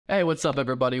Hey, what's up,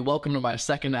 everybody? Welcome to my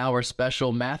second hour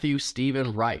special, Matthew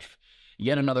Steven Rife.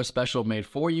 Yet another special made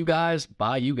for you guys,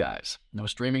 by you guys. No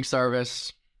streaming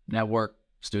service, network,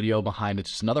 studio behind it.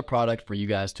 Just another product for you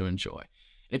guys to enjoy.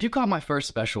 If you caught my first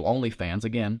special, OnlyFans,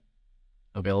 again,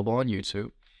 available on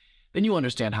YouTube, then you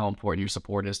understand how important your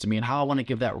support is to me and how I want to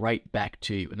give that right back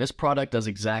to you. And this product does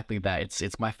exactly that.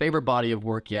 It's my favorite body of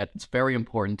work yet. It's very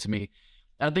important to me.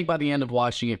 And I think by the end of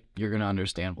watching it, you're going to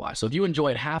understand why. So if you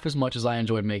enjoyed half as much as I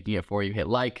enjoyed making it for you, hit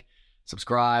like,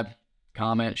 subscribe,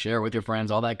 comment, share it with your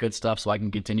friends, all that good stuff so I can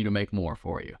continue to make more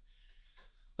for you.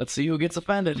 Let's see who gets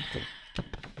offended.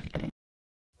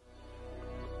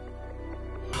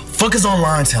 Fuckers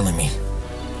online telling me.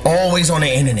 Always on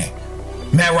the internet.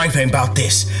 Matt Rife ain't about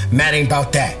this. Matt ain't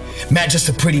about that. Matt just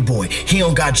a pretty boy. He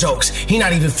don't got jokes. He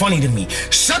not even funny to me.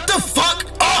 Shut the fuck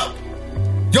up!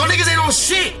 Y'all niggas ain't on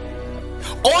shit!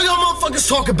 All y'all motherfuckers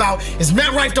talk about is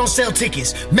Matt Rife don't sell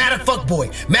tickets. Matt a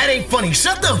fuckboy. Matt ain't funny.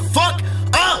 Shut the fuck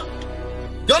up!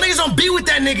 Y'all niggas don't be with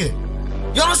that nigga.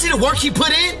 Y'all don't see the work he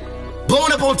put in?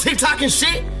 Blowing up on TikTok and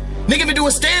shit? Nigga been doing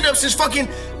stand-up since fucking,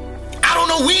 I don't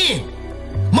know when.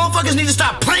 Motherfuckers need to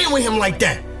stop playing with him like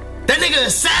that. That nigga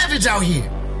is savage out here.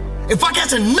 If I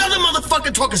catch another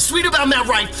motherfucker talking sweet about Matt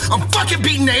Rife, I'm fucking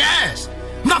beating their ass.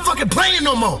 I'm not fucking playing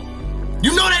no more.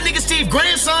 You know that nigga Steve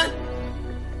grandson?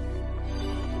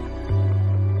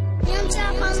 Young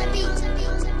Chop on the beat.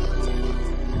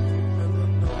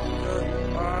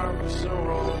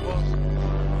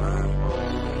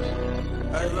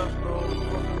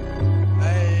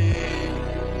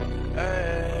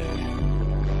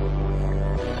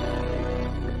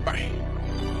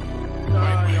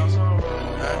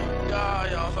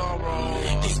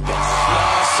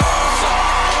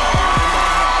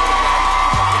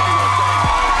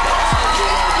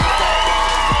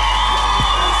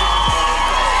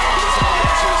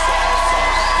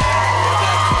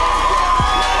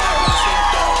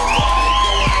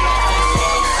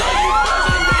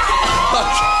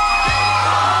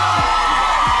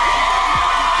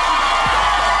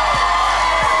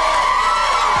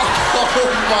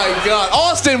 Oh my God.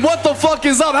 Austin, what the fuck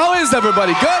is up? How is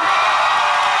everybody? Good?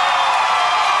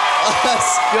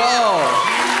 Let's go.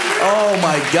 Oh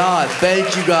my God.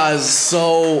 Thank you guys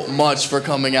so much for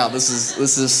coming out. This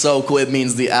is so cool. It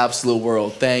means the absolute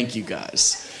world. Thank you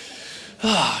guys.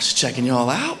 Just checking y'all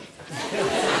out.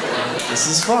 This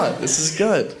is fun. This is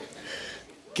good.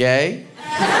 Gay?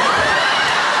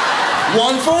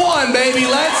 One for one, baby.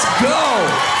 Let's go.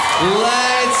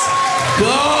 Let's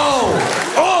go.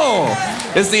 Oh!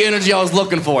 It's the energy I was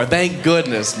looking for. Thank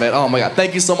goodness, man. Oh my God.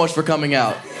 Thank you so much for coming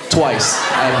out twice.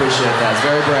 I appreciate that. It's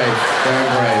very brave. Very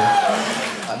brave.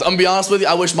 I'm gonna be honest with you,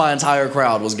 I wish my entire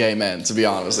crowd was gay men, to be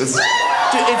honest. It's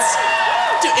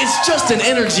just an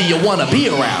energy you want to be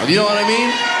around. You know what I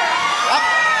mean?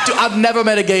 I've never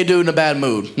met a gay dude in a bad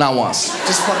mood. Not once.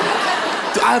 Just fucking.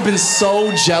 Dude, I've been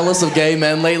so jealous of gay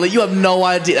men lately. You have no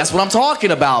idea. That's what I'm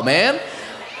talking about, man.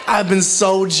 I've been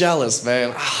so jealous,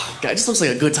 man. Oh, God, it just looks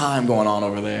like a good time going on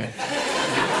over there.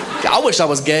 I wish I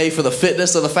was gay for the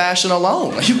fitness of the fashion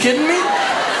alone. Are you kidding me?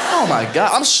 Oh my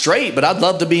God, I'm straight, but I'd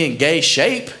love to be in gay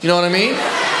shape. You know what I mean?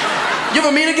 You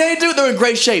ever meet a gay dude? They're in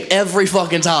great shape every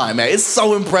fucking time, man. It's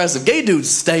so impressive. Gay dudes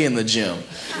stay in the gym.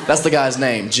 That's the guy's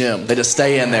name, Jim. They just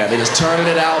stay in there. They just turning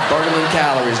it out, burning them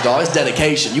calories, dog. It's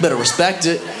dedication. You better respect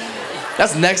it.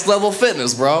 That's next level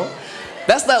fitness, bro.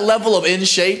 That's that level of in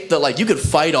shape that, like, you could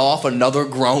fight off another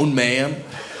grown man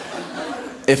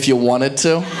if you wanted to,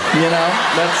 you know?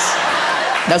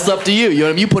 That's up to you. You know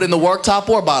what I mean? You put in the work, top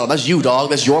or bottom. That's you,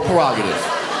 dog. That's your prerogative.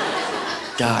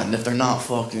 God, and if they're not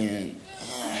fucking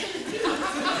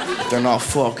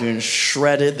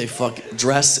shredded, they fucking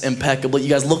dress impeccably. You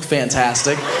guys look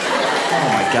fantastic. Oh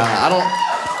my God.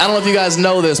 I don't know if you guys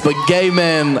know this, but gay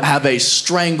men have a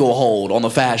stranglehold on the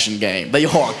fashion game. They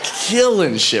are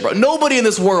killing shit, bro. Nobody in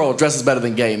this world dresses better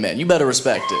than gay men. You better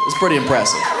respect it. It's pretty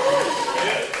impressive.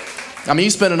 I mean, you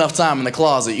spend enough time in the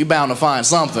closet, you're bound to find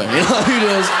something. You know, you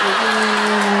just...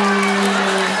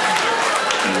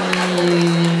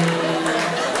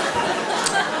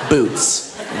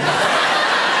 Boots.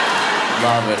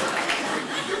 Love it.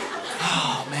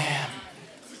 Oh, man.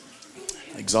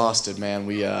 Exhausted, man.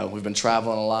 We've been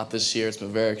traveling a lot this year. It's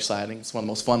been very exciting. It's one of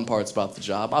the most fun parts about the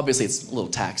job. Obviously, it's a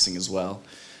little taxing as well.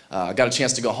 I got a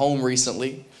chance to go home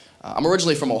recently. I'm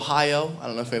originally from Ohio. I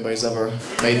don't know if anybody's ever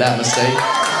made that mistake.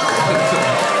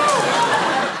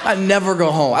 I never go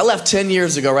home. I left 10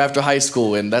 years ago right after high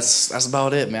school, and that's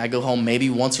about it, man. I go home maybe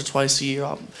once or twice a year.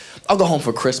 I'll go home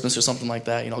for Christmas or something like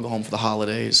that. You know, I'll go home for the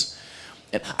holidays.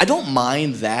 And I don't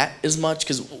mind that as much,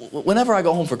 because whenever I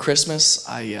go home for Christmas,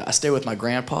 I stay with my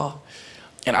grandpa.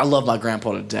 And I love my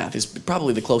grandpa to death. He's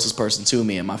probably the closest person to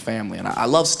me and my family. And I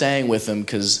love staying with him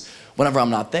because whenever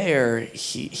I'm not there,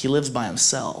 he lives by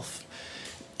himself.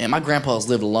 And my grandpa's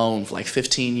lived alone for like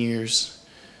 15 years.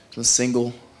 He's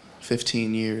single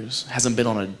 15 years. Hasn't been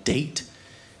on a date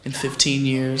in 15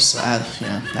 years.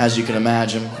 As you can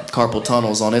imagine, carpal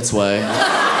tunnel's on its way.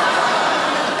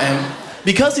 And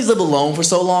because he's lived alone for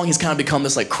so long, he's kind of become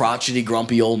this like crotchety,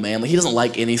 grumpy old man. Like, he doesn't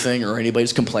like anything or anybody,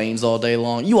 just complains all day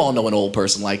long. You all know an old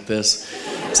person like this.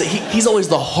 So he's always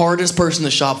the hardest person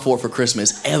to shop for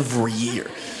Christmas every year.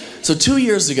 So 2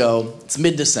 years ago, it's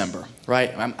mid-December,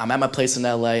 right? I'm at my place in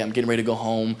LA. I'm getting ready to go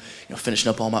home, finishing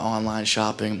up all my online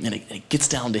shopping, and it gets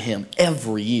down to him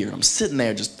every year. I'm sitting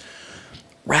there just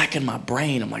racking my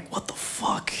brain. I'm like, what the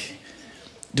fuck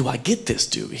do I get this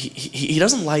dude? He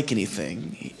doesn't like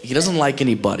anything. He doesn't like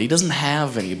anybody. He doesn't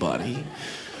have anybody.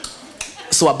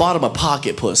 So I bought him a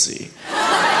pocket pussy.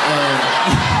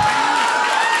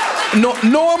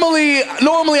 Normally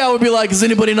I would be like, does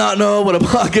anybody not know what a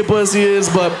pocket pussy is?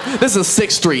 But this is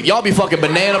 6th Street. Y'all be fucking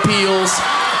banana peels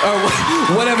or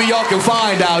whatever y'all can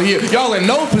find out here. Y'all in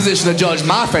no position to judge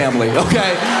my family,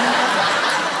 okay?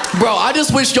 Bro, I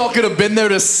just wish y'all could have been there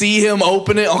to see him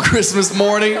open it on Christmas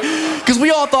morning. Because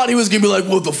we all thought he was gonna be like,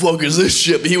 what the fuck is this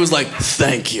shit? But he was like,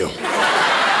 thank you.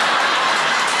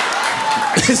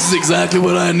 This is exactly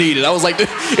what I needed. I was like,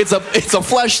 it's a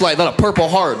fleshlight, not a purple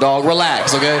heart, dog.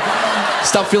 Relax, okay?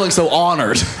 Stop feeling so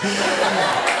honored.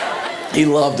 He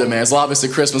loved it, man. So obviously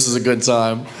Christmas is a good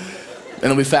time. And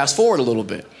then we fast forward a little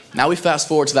bit. Now we fast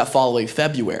forward to that following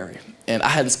February. And I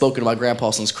hadn't spoken to my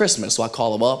grandpa since Christmas, so I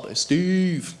call him up. Hey,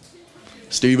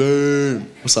 Steven,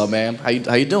 what's up, man? How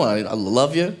you doing? I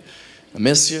love you. I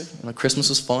miss you. Christmas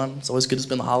is fun. It's always good to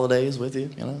spend the holidays with you,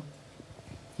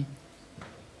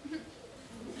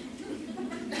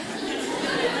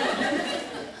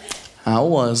 How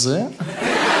was it?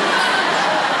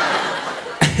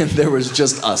 And there was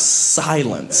just a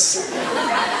silence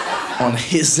on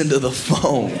his end of the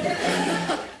phone.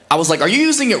 I was like, are you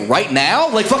using it right now?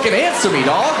 Like, fucking answer me,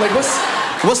 dog. Like,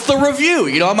 what's the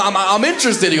review? I'm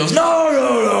interested. He goes,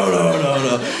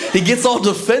 no. He gets all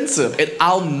defensive. And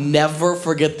I'll never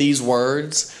forget these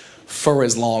words for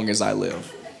as long as I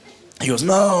live. He goes,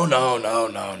 no.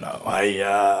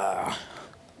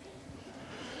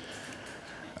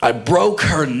 I broke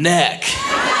her neck.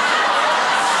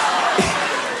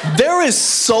 There is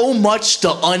so much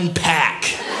to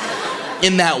unpack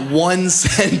in that one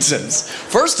sentence.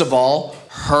 First of all,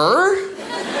 her?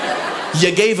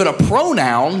 You gave it a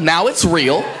pronoun, now it's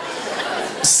real.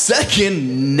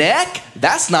 Second, neck?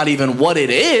 That's not even what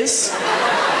it is.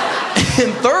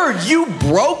 And third, you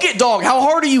broke it? Dog, how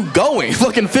hard are you going?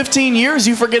 Fucking 15 years,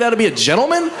 you forget how to be a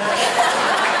gentleman?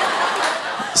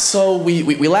 So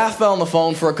we laughed on the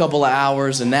phone for a couple of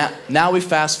hours, and now we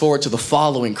fast forward to the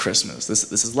following Christmas.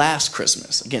 This is last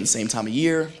Christmas. Again, same time of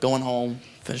year, going home,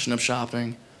 finishing up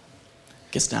shopping.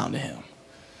 Gets down to him.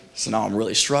 So now I'm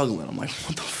really struggling. I'm like,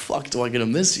 what the fuck do I get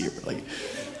him this year?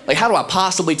 Like how do I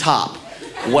possibly top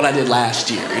what I did last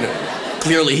year?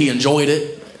 Clearly he enjoyed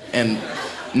it, and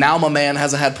now my man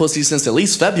hasn't had pussy since at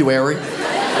least February.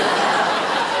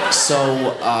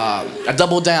 So I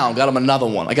doubled down, got him another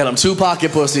one. I got him 2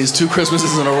 pocket pussies, 2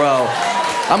 Christmases in a row.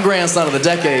 I'm grandson of the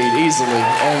decade, easily.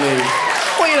 Only,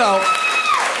 well,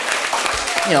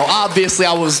 obviously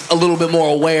I was a little bit more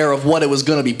aware of what it was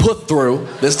gonna be put through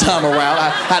this time around. I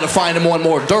had to find him one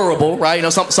more durable, right?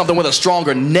 Something with a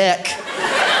stronger neck.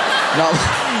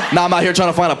 Now I'm out here trying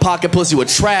to find a pocket pussy with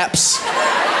traps.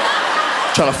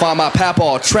 Trying to find my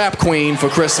papaw a trap queen for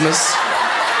Christmas.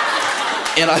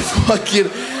 And I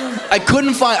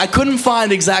couldn't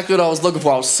find exactly what I was looking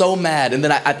for. I was so mad. And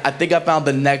then I think I found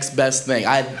the next best thing.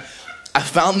 I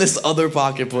found this other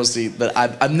pocket pussy that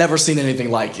I've never seen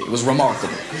anything like it. It was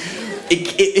remarkable.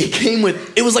 It came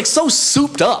with, it was like so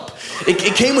souped up.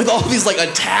 It came with all these like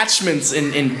attachments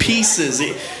and pieces.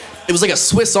 It was like a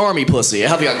Swiss Army pussy. It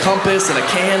had like a compass and a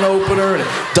can opener, and it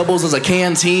doubles as a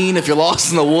canteen if you're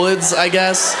lost in the woods, I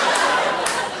guess.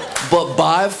 But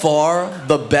by far,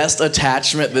 the best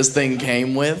attachment this thing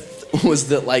came with was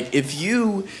that, like, if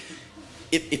you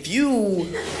like,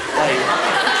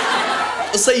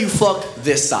 let's say you fuck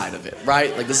this side of it,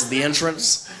 right? Like, this is the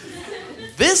entrance.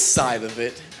 This side of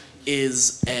it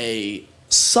is a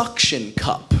suction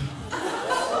cup.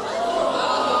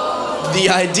 The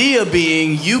idea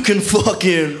being you can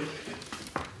fucking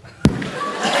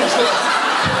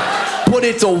put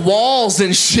it to walls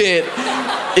and shit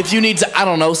if you need to, I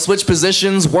don't know, switch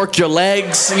positions, work your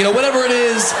legs, whatever it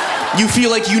is you feel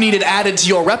like you need it added to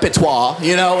your repertoire,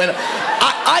 and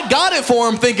I got it for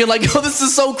him thinking like, yo, this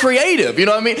is so creative. You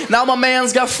know what I mean? Now my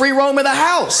man's got free roam in the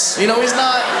house. You know, he's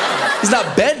not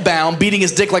bedbound beating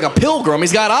his dick like a pilgrim.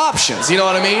 He's got options. You know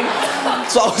what I mean?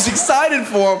 So I was excited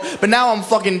for him, but now I'm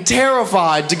fucking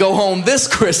terrified to go home this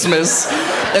Christmas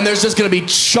and there's just gonna be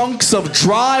chunks of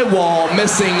drywall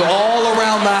missing all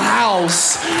around the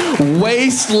house,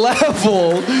 waist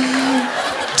level.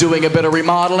 Doing a bit of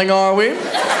remodeling, are we?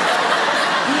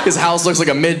 His house looks like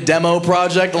a mid-demo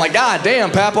project. I'm like, God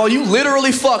damn, Papa, you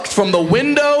literally fucked from the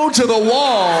window to the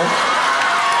wall.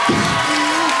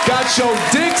 Got your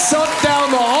dick sucked down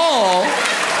the hall.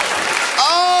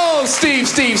 Oh, Steve.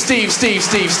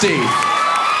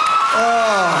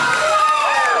 Oh.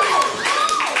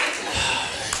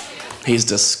 He's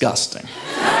disgusting.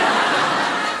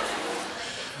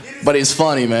 But he's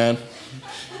funny, man.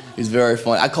 He's very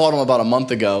funny. I called him about a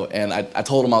month ago, and I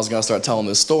told him I was going to start telling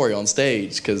this story on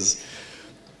stage because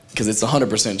it's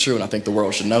 100% true, and I think the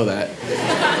world should know that.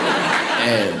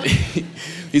 And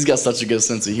he's got such a good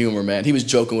sense of humor, man. He was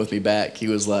joking with me back. He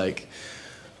was like,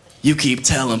 you keep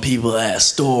telling people that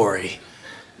story.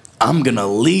 I'm going to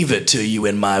leave it to you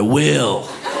in my will.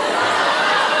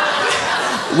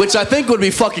 Which I think would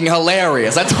be fucking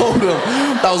hilarious. I told him,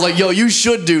 I was like, yo, you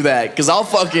should do that, because I'll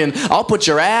put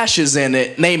your ashes in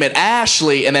it, name it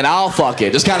Ashley, and then I'll fuck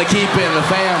it. Just kind of keep it in the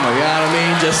family, you know what I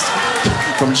mean? Just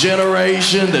from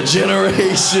generation to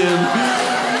generation.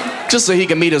 Just so he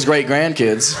can meet his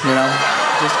great-grandkids, you know?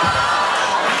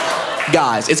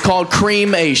 Guys, it's called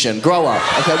cremation. Grow up,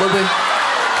 okay, will we?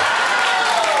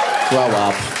 Grow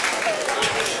up.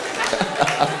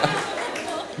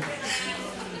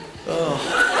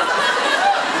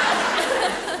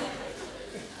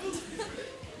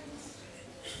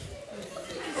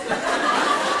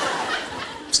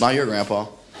 It's not your grandpa.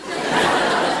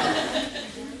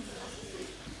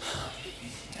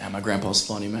 Yeah, my grandpa's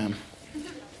funny, man.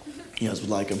 You guys would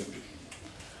like him.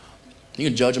 You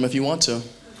can judge him if you want to.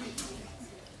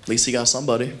 At least he got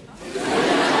somebody.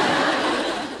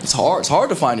 It's hard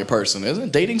to find your person, isn't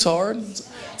it? Dating's hard. It's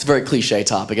a very cliche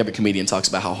topic. Every comedian talks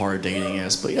about how hard dating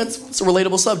is, but yeah, it's a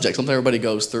relatable subject, something everybody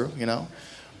goes through, you know?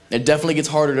 It definitely gets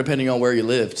harder depending on where you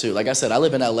live, too. Like I said, I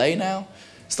live in LA now.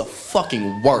 It's the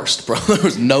fucking worst, bro.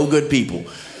 There's no good people.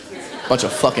 Bunch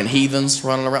of fucking heathens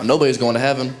running around. Nobody's going to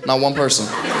heaven. Not one person.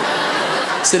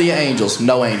 City of angels.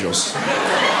 No angels.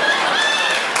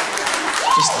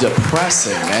 Just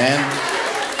depressing, man.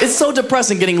 It's so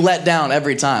depressing getting let down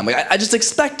every time. Like, I just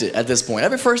expect it at this point.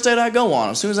 Every first date I go on,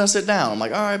 as soon as I sit down, I'm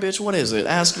like, all right, bitch, what is it?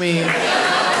 Ask me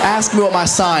what my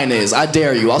sign is. I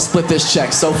dare you. I'll split this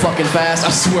check so fucking fast. I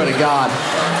swear to God.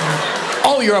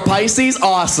 Oh, you're a Pisces?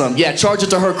 Awesome. Yeah, charge it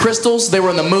to her crystals. They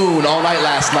were in the moon all night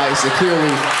last night, so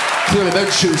clearly they're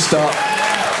juiced up.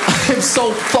 I'm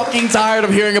so fucking tired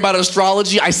of hearing about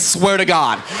astrology, I swear to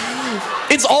God.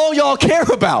 It's all y'all care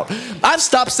about. I've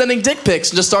stopped sending dick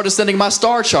pics and just started sending my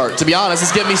star chart. To be honest,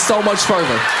 it's getting me so much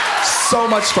further. So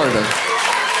much further.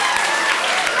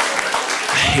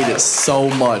 I hate it so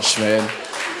much, man.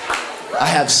 I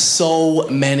have so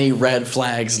many red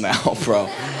flags now, bro.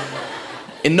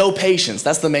 And no patience,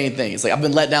 that's the main thing. It's like I've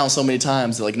been let down so many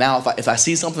times that like now if I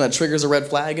see something that triggers a red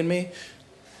flag in me,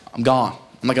 I'm gone.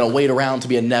 I'm not gonna wait around to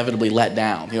be inevitably let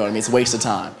down. You know what I mean? It's a waste of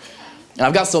time. And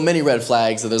I've got so many red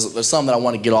flags that there's some that I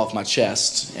want to get off my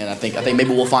chest. And I think maybe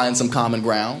we'll find some common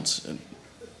ground.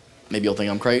 Maybe you'll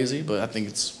think I'm crazy, but I think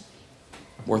it's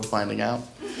worth finding out.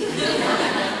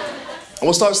 And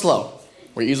we'll start slow.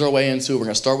 We're ease our way into it. We're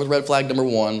gonna start with red flag number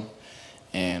 1.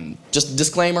 And just a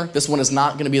disclaimer, this one is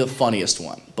not going to be the funniest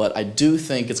one, but I do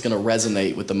think it's going to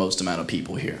resonate with the most amount of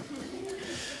people here.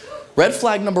 Red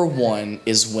flag number 1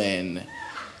 is when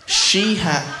she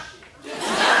That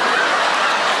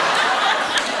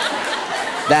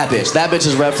bitch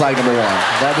is red flag number 1.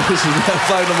 That bitch is red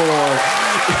flag number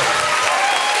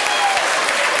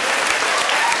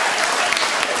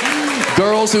 1.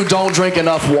 Girls who don't drink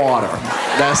enough water.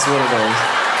 That's what it is.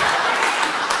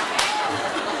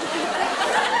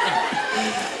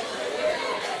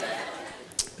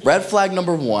 Red flag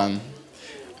number 1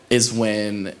 is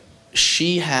when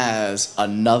she has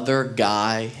another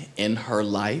guy in her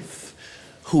life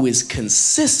who is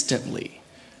consistently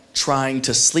trying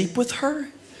to sleep with her,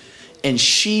 and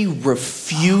she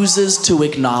refuses to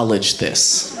acknowledge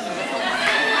this.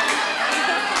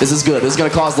 This is good. This is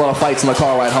gonna cause a lot of fights in the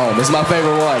car ride home. This is my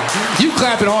favorite one. You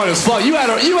clapping hard as fuck. You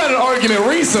had an argument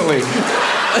recently.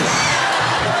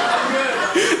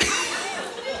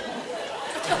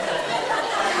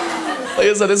 Like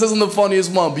I said, this isn't the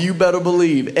funniest one, but you better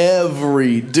believe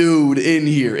every dude in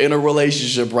here in a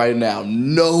relationship right now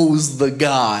knows the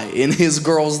guy in his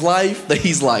girl's life that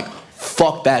he's like,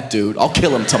 fuck that dude. I'll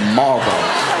kill him tomorrow.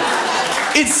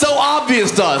 It's so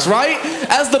obvious to us, right?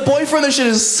 As the boyfriend, this shit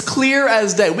is clear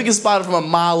as day. We can spot it from a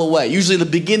mile away, usually the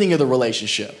beginning of the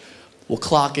relationship. We'll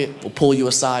clock it, we'll pull you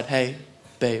aside. Hey,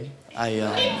 babe, I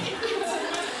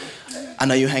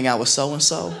know you hang out with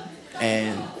so-and-so,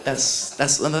 and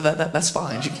that's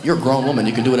fine. You're a grown woman,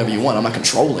 you can do whatever you want. I'm not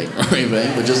controlling or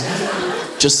anything, but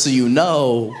just so you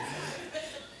know,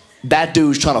 that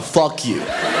dude's trying to fuck you.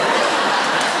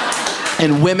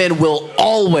 And women will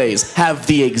always have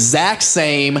the exact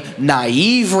same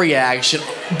naive reaction.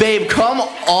 Babe, come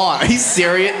on. Are you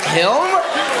serious? Him?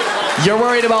 You're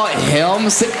worried about him?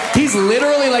 He's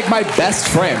literally like my best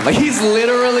friend. Like he's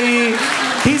literally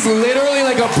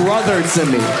like a brother to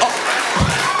me. Oh.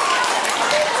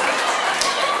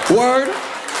 Word?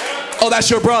 Oh,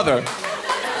 that's your brother.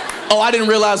 Oh, I didn't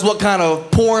realize what kind of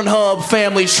Pornhub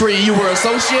family tree you were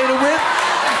associated with.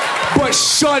 But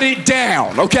shut it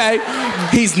down, okay?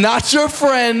 He's not your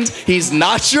friend. He's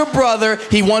not your brother.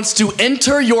 He wants to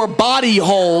enter your body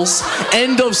holes.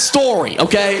 End of story,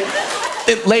 okay?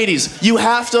 Ladies, you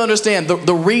have to understand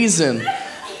the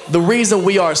reason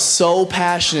we are so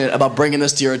passionate about bringing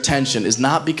this to your attention is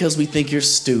not because we think you're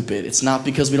stupid. It's not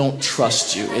because we don't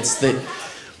trust you. It's that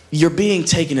you're being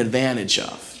taken advantage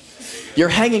of. You're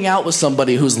hanging out with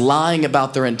somebody who's lying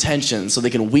about their intentions so they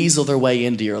can weasel their way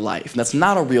into your life. And that's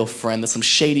not a real friend. That's some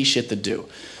shady shit to do.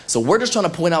 So we're just trying to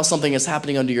point out something that's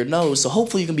happening under your nose, so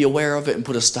hopefully you can be aware of it and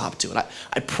put a stop to it.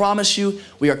 I promise you,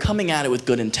 we are coming at it with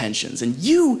good intentions. And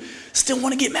you still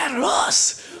want to get mad at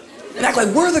us and act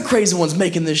like we're the crazy ones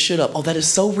making this shit up. Oh, that is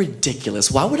so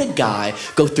ridiculous. Why would a guy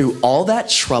go through all that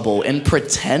trouble and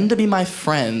pretend to be my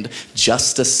friend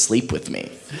just to sleep with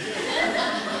me?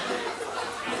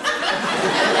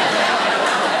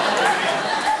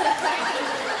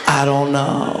 I don't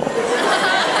know.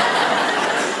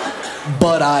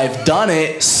 But I've done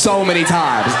it so many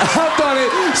times. I've done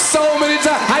it so many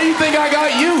times. How do you think I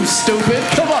got you, stupid?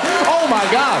 Come on. Oh my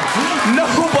God.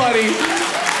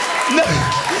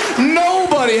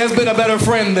 Nobody has been a better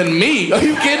friend than me. Are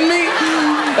you kidding me?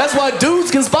 That's why dudes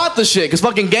can spot the shit, because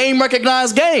fucking game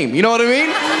recognized game. You know what I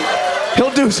mean?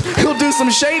 He'll do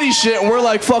some shady shit and we're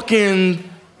like, fucking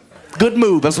good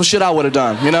move. That's what shit I would have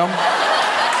done, you know?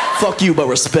 Fuck you, but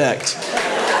respect.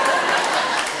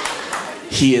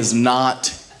 He is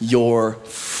not your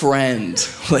friend,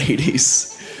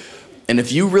 ladies. And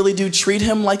if you really do treat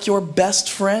him like your best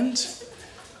friend,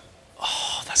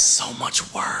 oh, that's so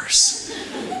much worse.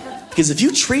 Because if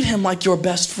you treat him like your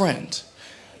best friend,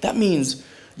 that means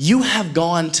you have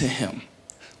gone to him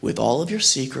with all of your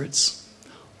secrets,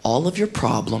 all of your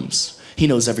problems. He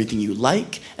knows everything you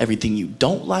like, everything you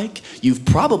don't like. You've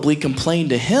probably complained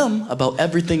to him about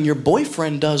everything your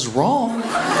boyfriend does wrong.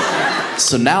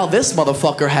 So now this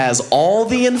motherfucker has all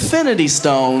the infinity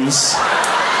stones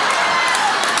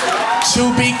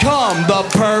to become the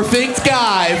perfect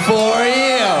guy for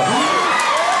you.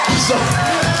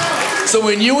 So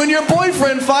when you and your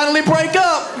boyfriend finally break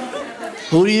up,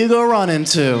 who do you go run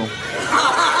into?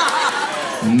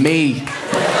 Me.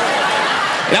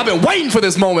 And I've been waiting for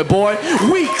this moment, boy.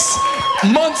 Weeks,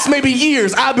 months, maybe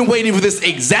years. I've been waiting for this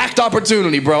exact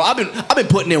opportunity, bro. I've been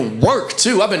putting in work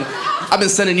too. I've been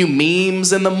sending you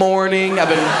memes in the morning. I've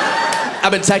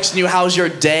been texting you, how's your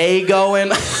day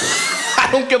going? I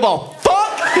don't give a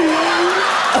fuck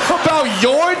about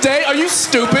your day. Are you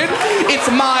stupid? It's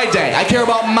my day. I care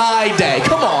about my day.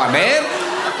 Come on, man.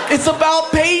 It's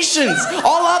about patience.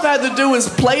 All I've had to do is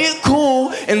play it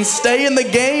cool and stay in the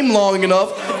game long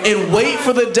enough and wait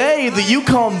for the day that you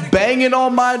come banging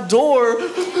on my door,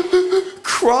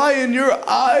 crying your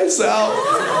eyes out.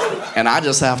 And I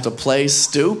just have to play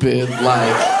stupid,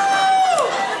 like,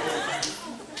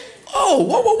 oh,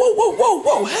 whoa, whoa, whoa, whoa, whoa,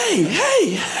 whoa,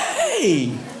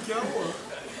 hey.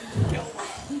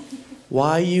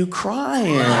 Why are you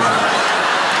crying?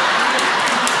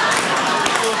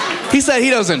 He said he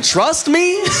doesn't trust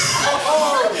me?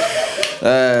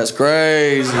 That's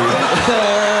crazy.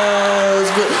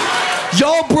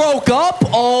 Y'all broke up?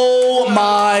 Oh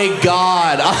my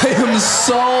God. I am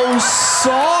so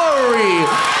sorry.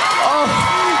 Oh,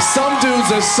 some dudes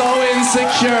are so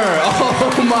insecure.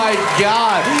 Oh my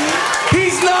God.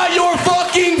 He's not your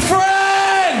fucking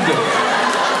friend.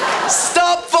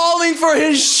 Stop falling for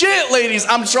his shit, ladies.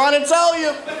 I'm trying to tell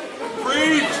you.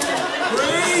 Preach.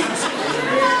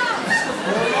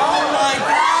 Oh my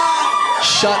God!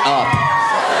 Shut up.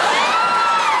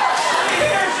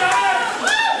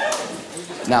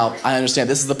 Now, I understand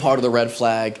this is the part of the red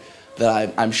flag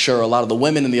that I'm sure a lot of the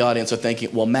women in the audience are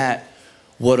thinking, well, Matt,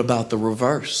 what about the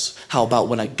reverse? How about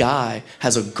when a guy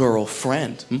has a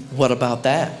girlfriend? What about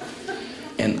that?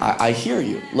 And I hear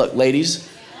you. Look, ladies,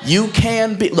 you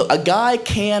can be, look, a guy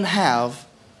can have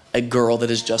a girl that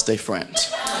is just a friend.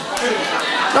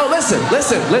 No, listen.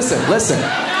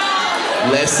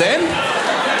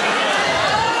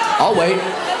 I'll wait.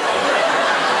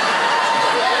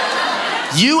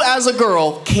 You as a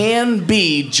girl can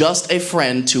be just a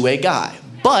friend to a guy,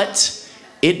 but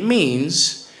it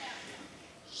means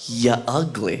you're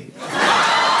ugly.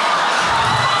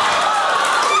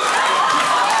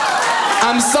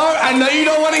 I'm sorry, I know you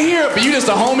don't want to hear it, but you just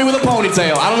a homie with a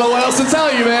ponytail. I don't know what else to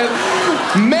tell you, man.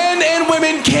 Men and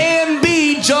women can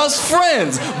be just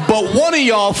friends, but one of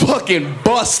y'all fucking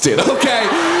busted, okay?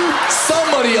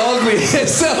 Somebody ugly,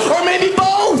 or maybe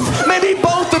both. Maybe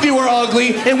both of you are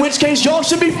ugly, in which case y'all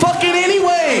should be fucking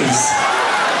anyways.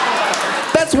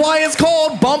 That's why it's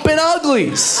called bumping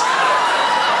uglies.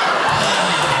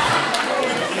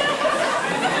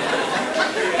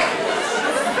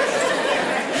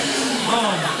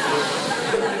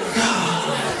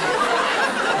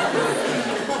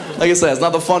 Like I said, it's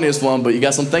not the funniest one, but you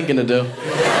got some thinking to do.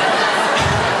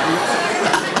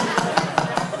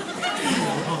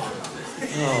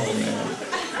 Oh, man.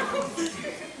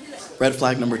 Red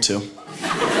flag number 2.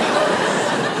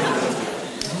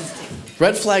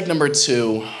 Red flag number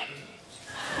 2,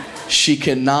 she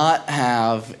cannot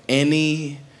have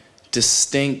any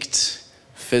distinct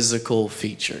physical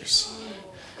features.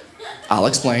 I'll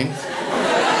explain.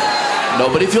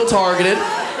 Nobody feel targeted.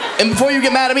 And before you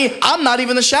get mad at me, I'm not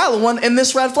even the shallow one in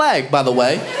this red flag, by the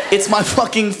way. It's my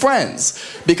fucking friends.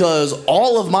 Because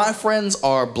all of my friends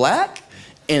are black,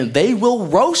 and they will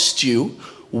roast you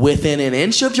within an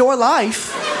inch of your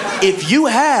life if you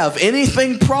have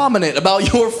anything prominent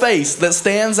about your face that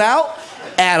stands out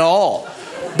at all.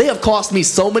 They have cost me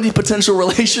so many potential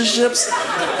relationships.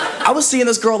 I was seeing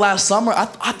this girl last summer. I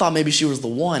thought maybe she was the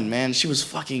one, man. She was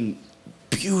fucking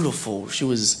beautiful. She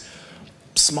was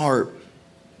smart,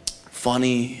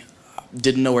 funny,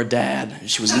 didn't know her dad.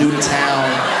 She was new to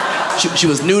town. She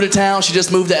was new to town. She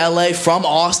just moved to LA from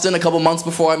Austin a couple months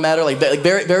before I met her. Like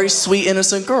very, very sweet,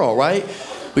 innocent girl, right?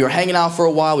 We were hanging out for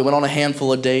a while. We went on a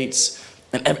handful of dates,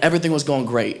 and everything was going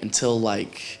great until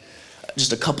like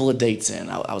just a couple of dates in.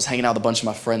 I was hanging out with a bunch of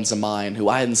my friends of mine who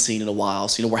I hadn't seen in a while.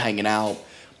 So, we're hanging out,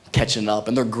 catching up,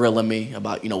 and they're grilling me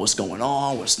about, what's going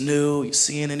on, what's new, you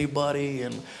seeing anybody?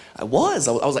 And I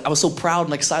was so proud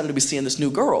and excited to be seeing this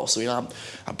new girl. So,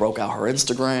 I broke out her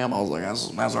Instagram. I was like,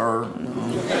 that's her.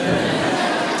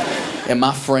 And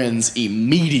my friends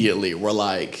immediately were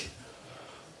like,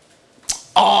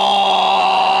 oh.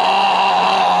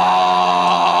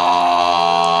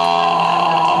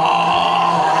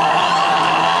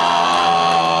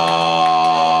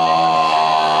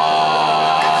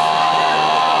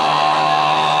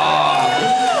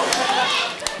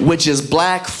 Which is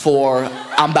black for,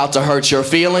 I'm about to hurt your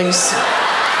feelings.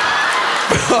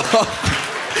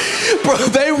 Bro,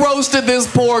 they roasted this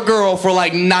poor girl for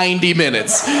like 90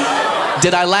 minutes.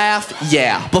 Did I laugh?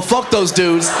 Yeah. But fuck those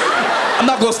dudes. I'm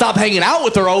not gonna stop hanging out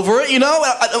with her over it,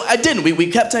 I didn't. We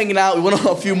kept hanging out. We went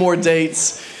on a few more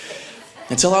dates.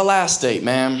 Until our last date,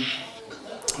 man.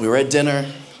 We were at dinner,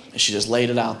 and she just laid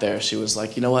it out there. She was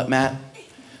like, you know what, Matt?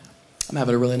 I'm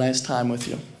having a really nice time with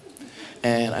you.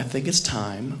 And I think it's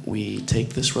time we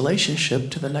take this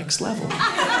relationship to the next level.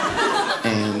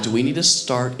 And we need to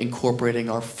start incorporating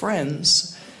our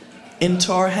friends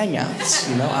into our hangouts.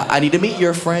 I need to meet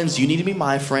your friends, you need to meet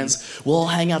my friends. We'll all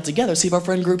hang out together, see if our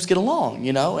friend groups get along,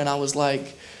 And I was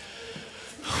like,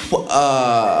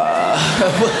 why?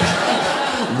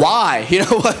 Why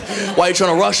are you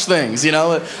trying to rush things?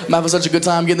 I'm having such a good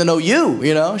time getting to know you,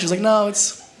 She's like, no,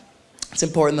 it's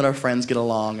important that our friends get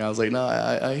along. I was like, no,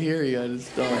 I hear you. I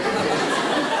just don't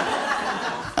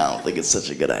think it's such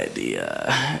a good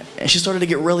idea. And she started to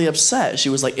get really upset. She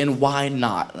was like, and why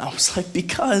not? And I was like,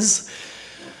 because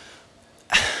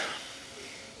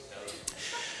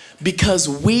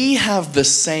we have the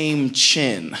same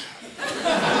chin.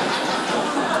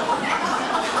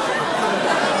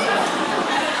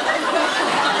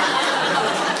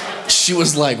 She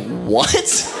was like,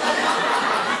 what?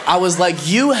 I was like,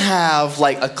 you have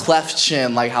like a cleft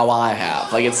chin like how I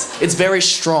have. Like it's very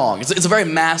strong. It's a very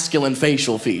masculine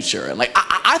facial feature. And like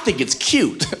I think it's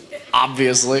cute,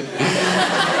 obviously.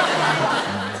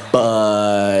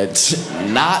 But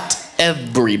not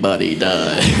everybody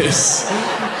does.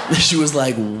 She was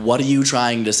like, what are you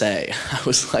trying to say? I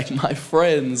was like, my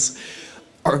friends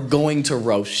are going to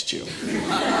roast you.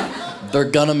 They're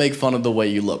gonna make fun of the way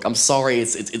you look. I'm sorry,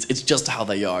 it's just how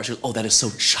they are. She goes, oh, that is so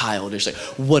childish. Like,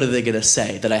 what are they gonna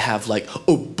say? That I have like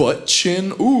a butt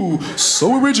chin? Ooh,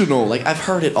 so original. Like, I've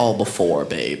heard it all before,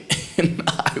 babe. And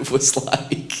I was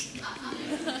like,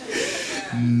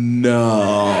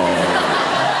 No.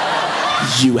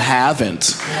 You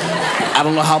haven't. I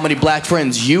don't know how many black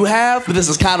friends you have, but this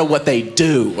is kind of what they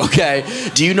do, okay?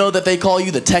 Do you know that they call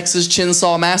you the Texas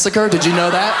Chainsaw Massacre? Did you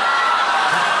know that?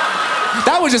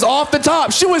 That was just off the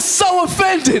top. She was so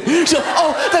offended. She was,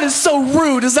 oh, that is so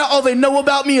rude. Is that all they know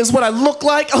about me is what I look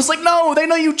like? I was like, no, they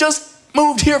know you just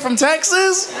moved here from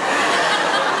Texas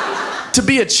to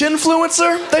be a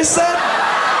chinfluencer, they said.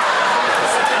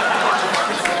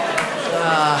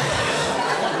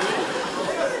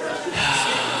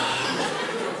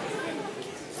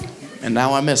 And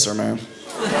now I miss her, man.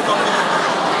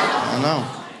 I know.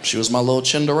 She was my little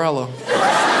Cinderella.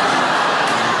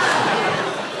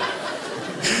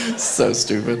 So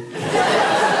stupid.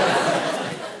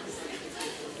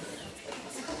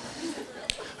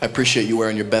 I appreciate you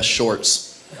wearing your best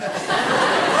shorts.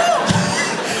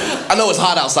 I know it's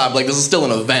hot outside, but like this is still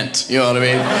an event, you know what I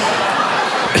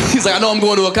mean? He's like, I know I'm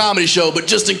going to a comedy show, but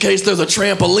just in case there's a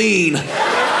trampoline.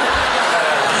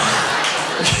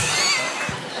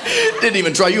 Didn't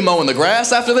even try you mowing the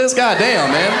grass after this? God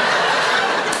damn, man.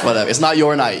 Whatever, it's not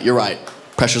your night, you're right.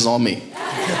 Pressure's on me.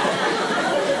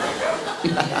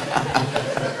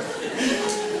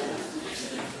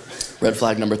 Red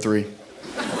flag number 3.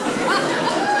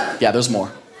 Yeah, there's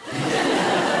more.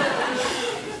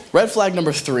 Red flag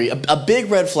number 3, a big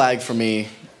red flag for me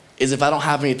is if I don't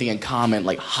have anything in common,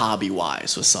 like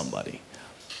hobby-wise with somebody.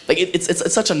 Like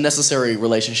it's such a necessary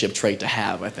relationship trait to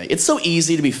have, I think. It's so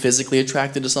easy to be physically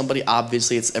attracted to somebody.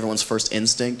 Obviously, it's everyone's first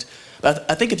instinct. But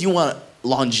I think if you want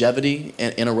longevity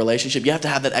in a relationship, you have to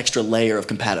have that extra layer of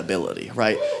compatibility,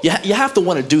 right? You have to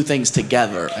want to do things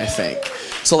together, I think.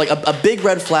 So like a big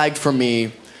red flag for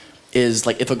me is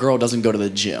like if a girl doesn't go to the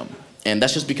gym. And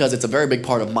that's just because it's a very big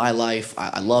part of my life.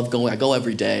 I love going, I go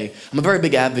every day. I'm a very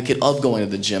big advocate of going to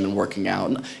the gym and working out.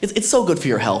 And it's so good for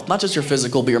your health, not just your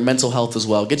physical, but your mental health as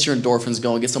well. Get your endorphins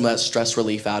going, get some of that stress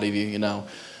relief out of you, you know.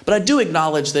 But I do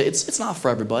acknowledge that it's not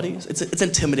for everybody. It's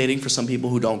intimidating for some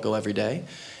people who don't go every day.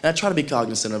 And I try to be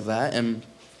cognizant of that, and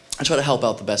I try to help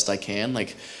out the best I can.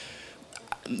 Like,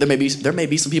 there may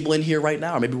be some people in here right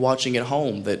now, or maybe watching at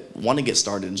home, that want to get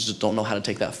started and just don't know how to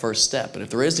take that first step. But if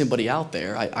there is anybody out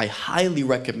there, I highly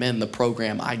recommend the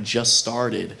program I just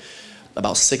started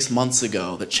about 6 months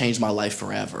ago that changed my life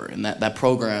forever. And that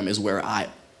program is where I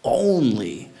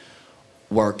only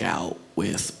work out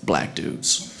with black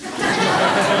dudes.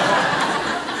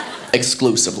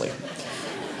 Exclusively.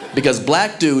 Because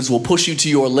black dudes will push you to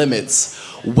your limits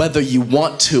whether you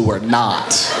want to or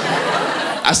not.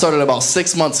 I started about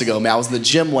 6 months ago, man. I was in the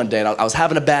gym one day, and I was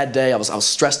having a bad day. I was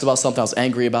stressed about something. I was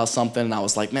angry about something, and I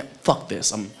was like, man, fuck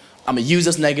this. I'm gonna use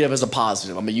this negative as a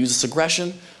positive. I'm gonna use this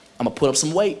aggression. I'm gonna put up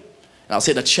some weight. And I was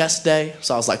hitting a chest day,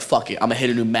 so I was like, fuck it. I'm gonna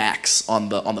hit a new max on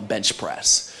the bench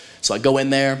press. So I go in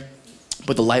there,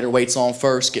 put the lighter weights on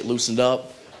first, get loosened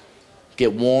up,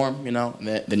 get warm, you know, and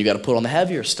then you gotta put on the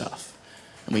heavier stuff.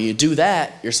 And when you do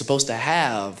that, you're supposed to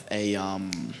have a,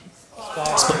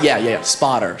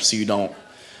 spotter, so you don't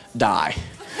die.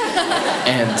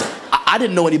 And I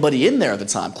didn't know anybody in there at the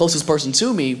time. Closest person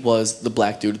to me was the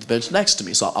black dude at the bench next to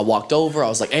me. So I walked over, I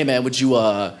was like, hey man, would you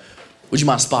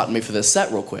mind spotting me for this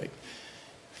set real quick?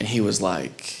 And he was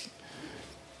like,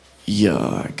 yeah,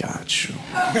 I got you.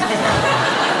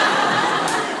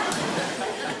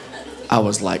 I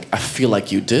was like, I feel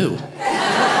like you do.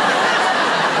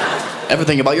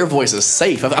 Everything about your voice is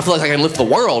safe. I feel like I can lift the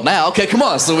world now. Okay, come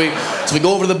on. So we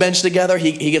go over to the bench together.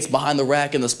 He gets behind the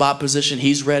rack in the spot position.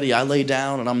 He's ready. I lay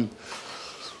down, and I'm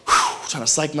trying to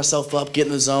psych myself up, get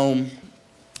in the zone,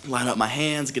 line up my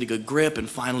hands, get a good grip, and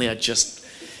finally I just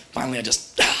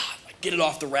get it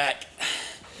off the rack.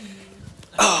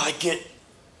 Oh, I get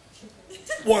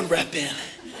 1 rep in.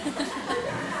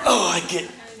 Oh, I get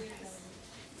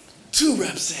 2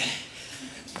 reps in.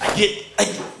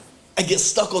 I get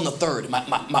stuck on the 3rd.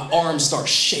 My arms start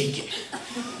shaking.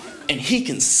 And he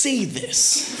can see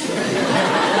this.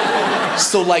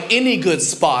 So like any good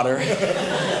spotter,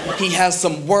 he has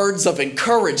some words of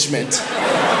encouragement.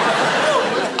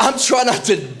 I'm trying not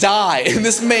to die, and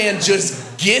this man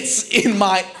just gets in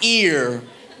my ear.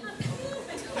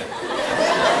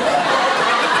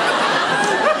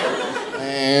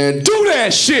 And do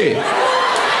that shit.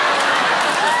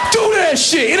 Do that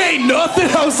shit. It ain't nothing.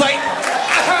 I was like,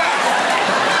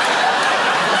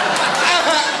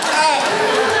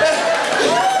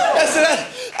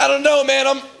 I don't know,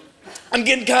 man, I'm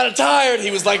getting kind of tired.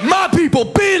 He was like, my people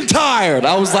been tired.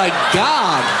 I was like,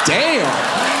 God damn.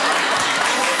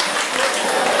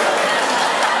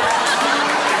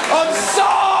 I'm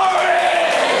sorry.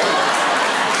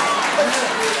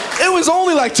 It was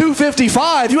only like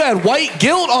 255. You had white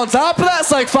guilt on top of that. It's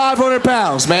like 500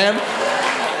 pounds, man.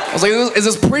 I was like, is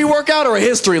this pre-workout or a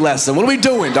history lesson? What are we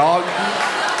doing, dog?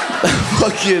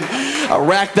 Fucking, I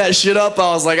racked that shit up.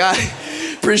 I was like, I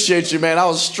appreciate you, man. I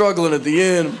was struggling at the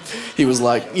end. He was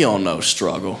like, you don't know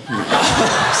struggle. Fuck,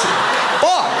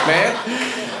 man.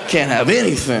 Can't have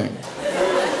anything.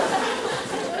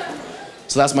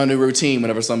 So that's my new routine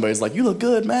whenever somebody's like, you look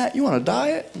good, Matt. You want a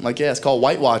diet? I'm like, yeah, it's called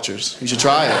White Watchers. You should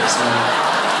try it.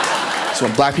 So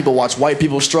when black people watch white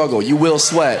people struggle, you will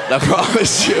sweat. I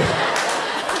promise you.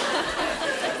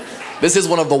 This is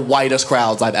one of the whitest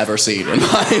crowds I've ever seen in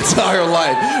my entire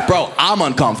life. Bro, I'm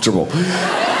uncomfortable.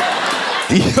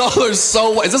 Y'all are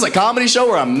so white. Is this a comedy show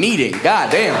or a meeting?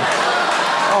 God damn.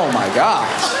 Oh my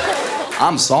gosh.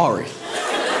 I'm sorry.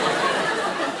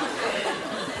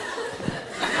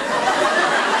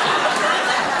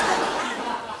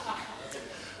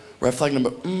 Red flag number,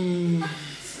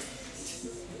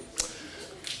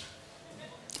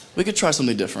 we could try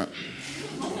something different.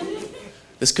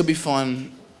 This could be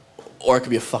fun, or it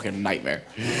could be a fucking nightmare.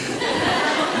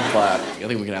 But I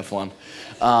think we can have fun.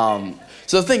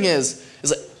 So the thing is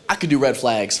like, I could do red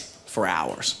flags for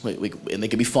hours. And they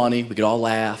could be funny, we could all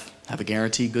laugh, have a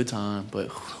guaranteed good time, but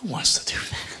who wants to do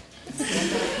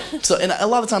that? So, and a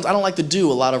lot of times I don't like to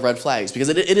do a lot of red flags because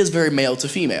it is very male to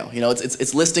female. You know,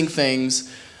 it's listing things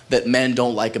that men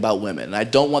don't like about women. And I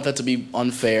don't want that to be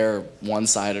unfair,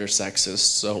 one-sided, or sexist.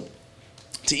 So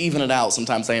to even it out,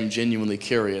 sometimes I am genuinely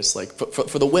curious, like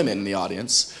for the women in the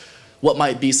audience, what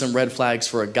might be some red flags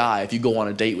for a guy if you go on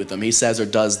a date with him, he says or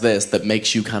does this that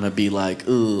makes you kind of be like,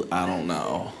 ooh, I don't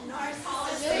know.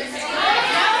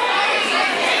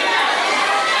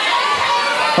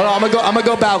 Hold on, I'm gonna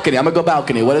go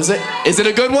balcony. What is it? Is it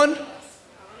a good one?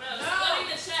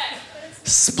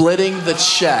 Splitting the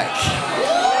check.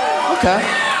 Okay.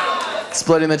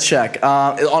 Splitting the check.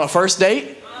 On a first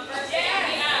date?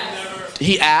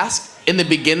 He asked in the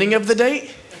beginning of the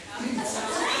date?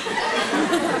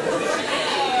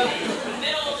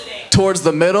 Towards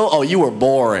the middle? Oh, you were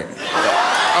boring.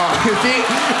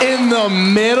 In the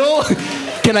middle?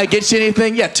 Can I get you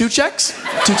anything? Yeah, 2 checks?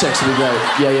 2 checks would be great.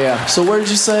 Yeah. So where did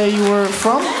you say you were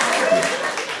from?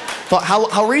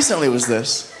 How recently was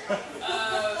this?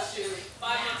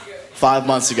 5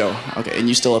 months ago. Okay, and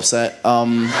you still upset? So,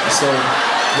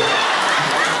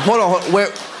 hold on.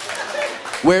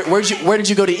 Where did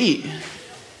you go to eat? The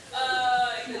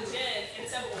Gin in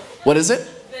Temple. What is it?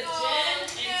 The Gin in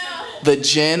Temple. The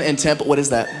Gin in Temple. What is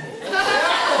that?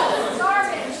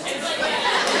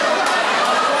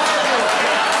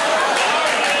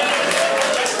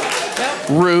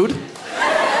 Rude.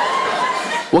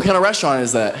 What kind of restaurant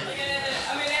is that? They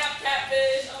have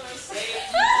catfish on a steak.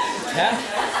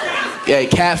 Yeah,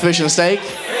 catfish and steak?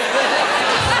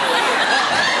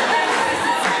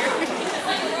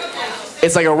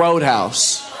 It's like a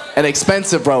roadhouse. An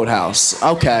expensive roadhouse.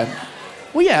 Okay.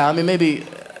 Well, yeah, I mean, maybe...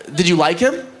 Did you like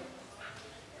him?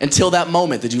 Until that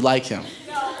moment, did you like him?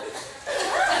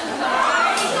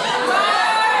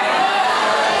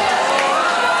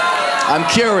 I'm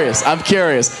curious.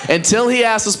 Until he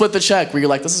asked to split the check, were you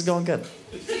like, this is going good?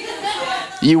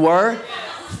 You were?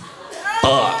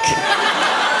 Fuck.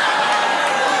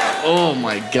 Oh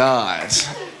my God.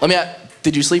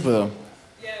 Did you sleep with him?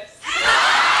 Yes.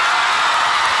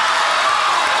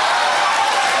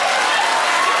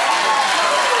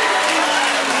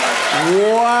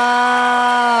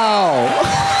 Wow.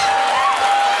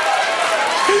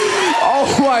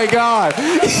 Oh my God.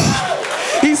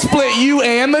 He split you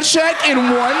and the check in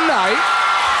one night.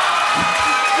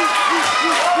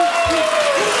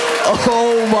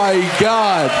 Oh my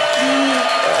God.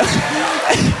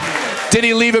 Did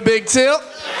he leave a big tip?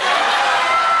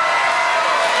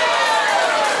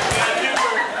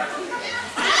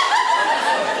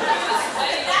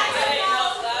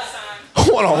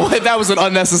 Hold on, that was an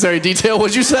unnecessary detail.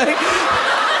 What'd you say?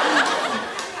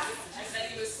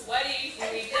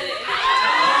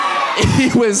 He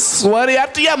was sweaty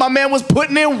after, yeah, my man was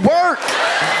putting in work.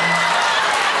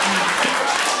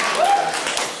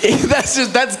 That's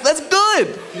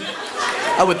good.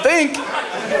 I would think.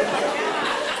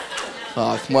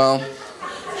 Well.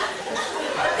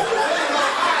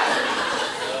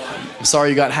 I'm sorry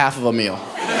you got half of a meal.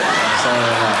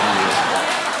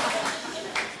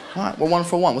 All right, we're 1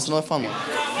 for 1. What's another fun one?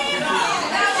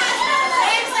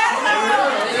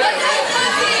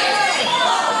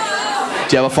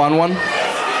 Do you have a fun one?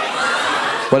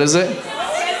 What is it? He's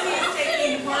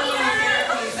taking hormone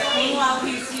therapies, but meanwhile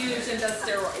he's huge and does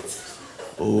steroids.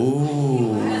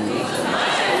 Ooh.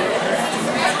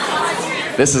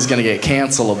 This is gonna get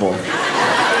cancelable.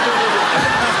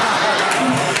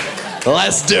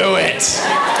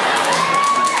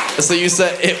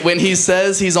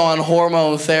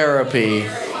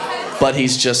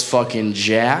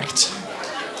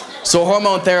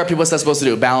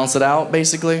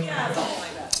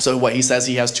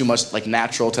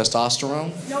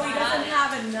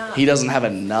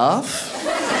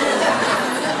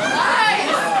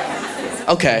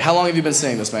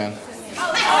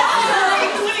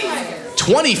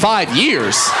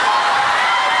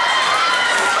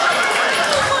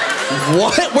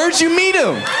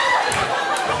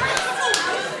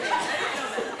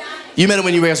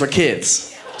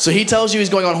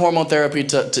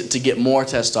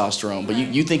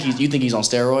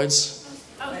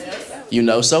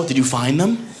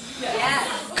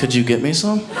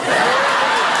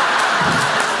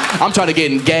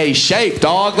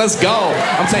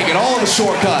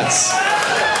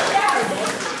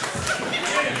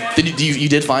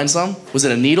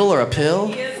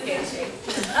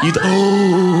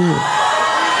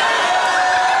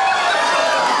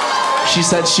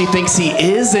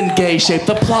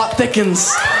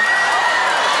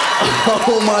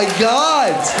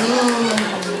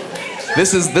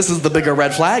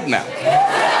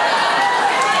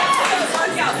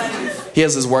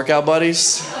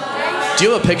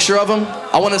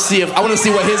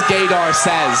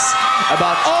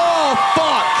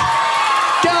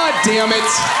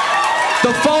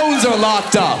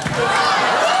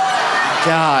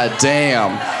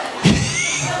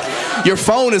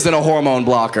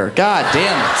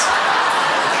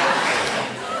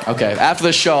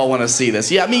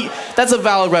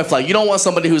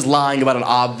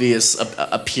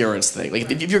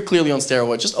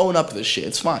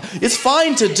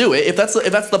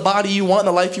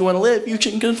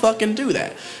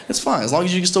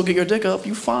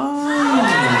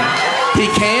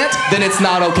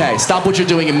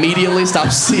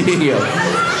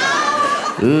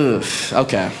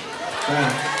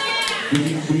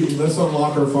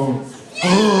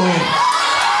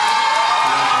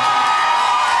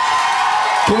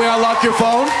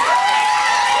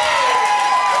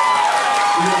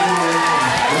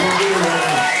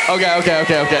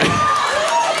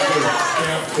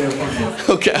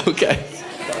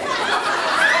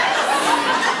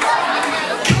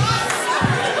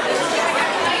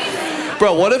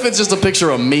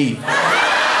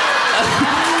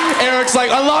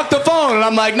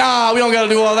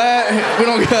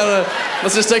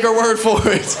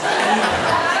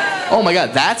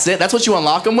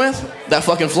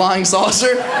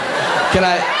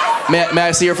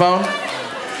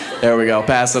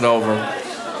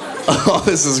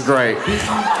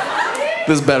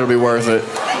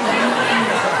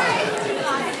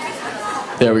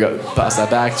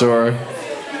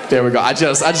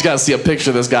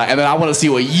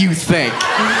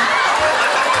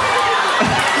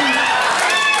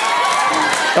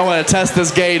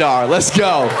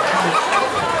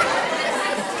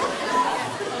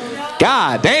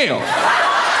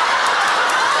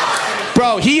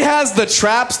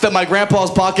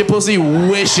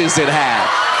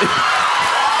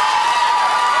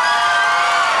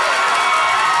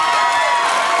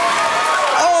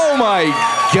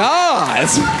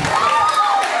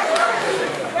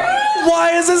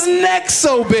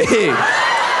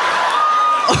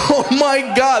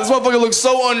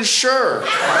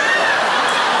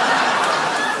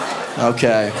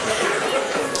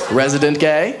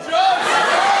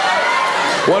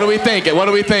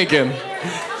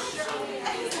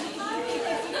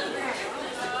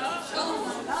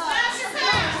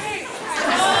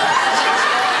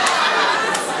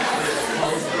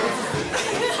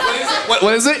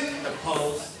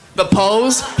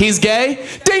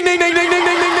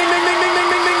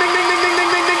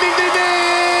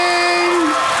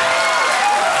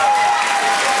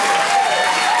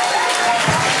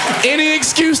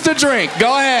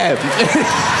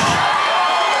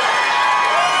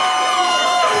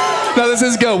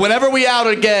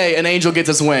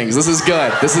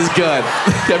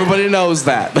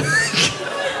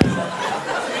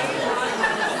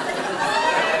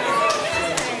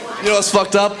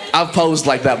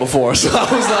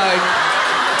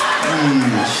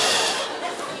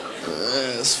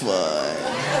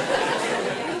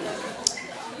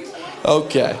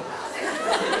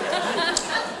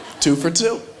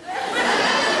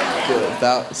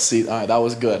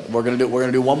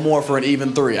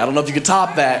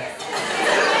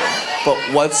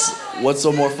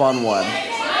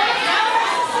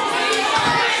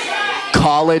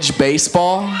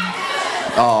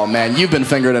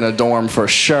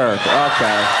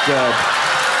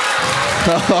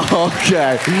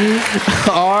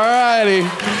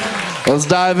 Let's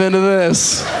dive into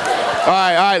this. All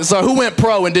right, so who went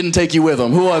pro and didn't take you with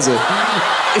him? Who was it?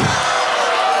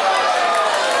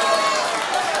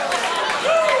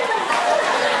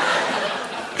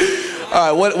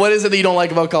 All right, what is it that you don't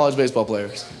like about college baseball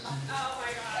players? Oh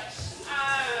my gosh.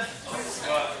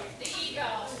 The ego.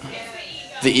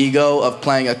 It's The ego of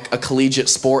playing a collegiate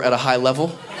sport at a high level?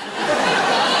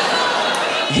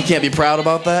 He can't be proud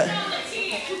about that?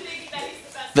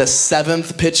 The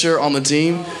 7th pitcher on the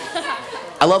team?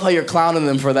 I love how you're clowning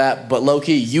them for that, but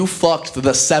low-key, you fucked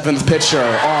the 7th pitcher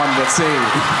on the team.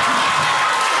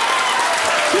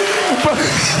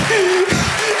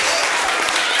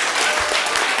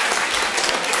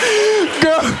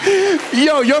 Girl,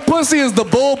 yo, your pussy is the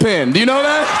bullpen. Do you know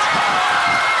that?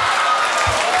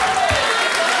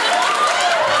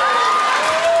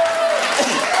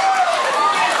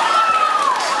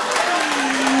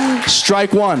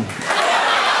 Strike one.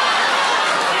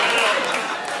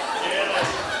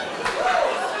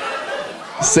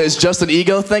 So it's just an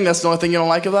ego thing? That's the only thing you don't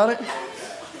like about it?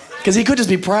 Because he could just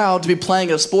be proud to be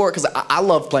playing a sport, because I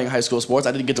love playing high school sports.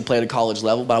 I didn't get to play at a college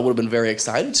level, but I would have been very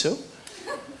excited to.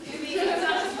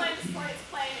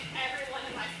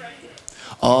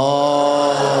 Oh.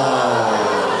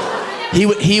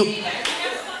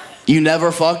 You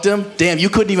never fucked him? Damn, you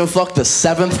couldn't even fuck the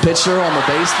 7th pitcher on the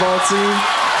baseball team?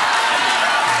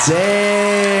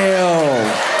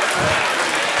 Damn.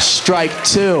 Strike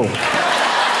two.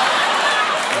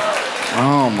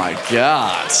 Oh my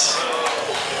God.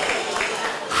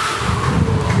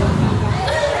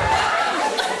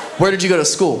 Where did you go to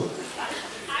school?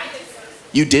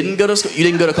 You didn't go to school? You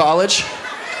didn't go to college?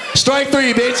 Strike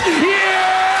three, bitch. Yeah!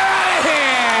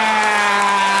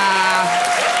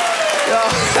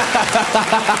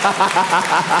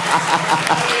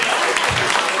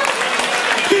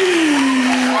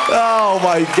 Oh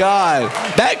my God.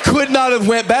 That could not have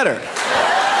went better.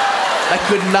 That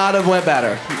could not have went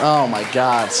better. Oh my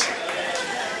God.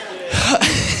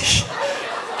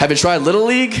 Have you tried Little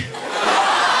League?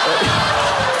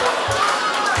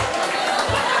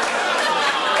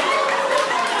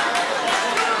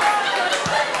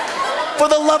 For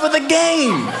the love of the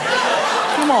game.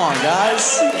 Come on,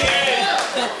 guys.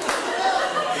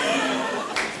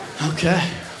 Okay.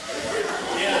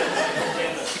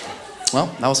 Well,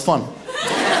 that was fun.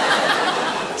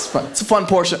 It's fun. It's a fun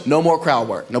portion. No more crowd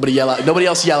work. Nobody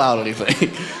else yell out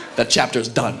anything. That chapter's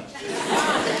done.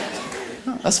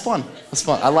 That's fun. That's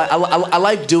fun. I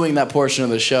like doing that portion of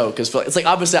the show, because it's like,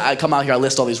 obviously I come out here, I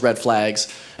list all these red flags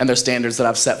and their standards that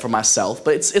I've set for myself,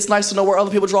 but it's nice to know where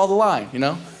other people draw the line, you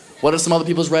know? What are some other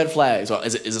people's red flags? Or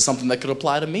is it something that could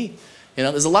apply to me? You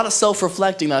know, there's a lot of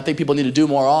self-reflecting that I think people need to do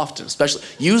more often, especially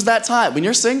use that time. When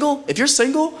you're single, if you're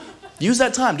single, use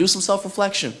that time, do some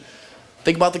self-reflection.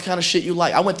 Think about the kind of shit you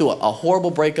like. I went through a horrible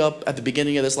breakup at the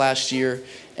beginning of this last year,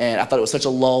 and I thought it was such a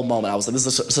lull moment. I was like, this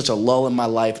is such a lull in my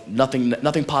life.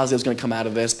 Nothing positive is gonna come out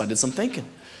of this, but I did some thinking.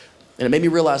 And it made me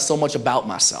realize so much about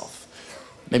myself.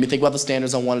 It made me think about the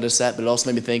standards I wanted to set, but it also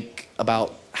made me think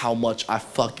about how much I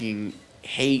fucking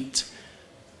hate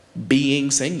being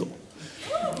single.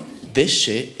 This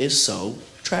shit is so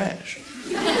trash.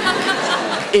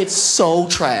 It's so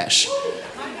trash.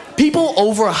 People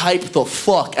overhype the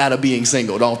fuck out of being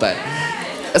single, don't they?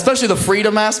 Especially the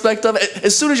freedom aspect of it.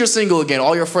 As soon as you're single again,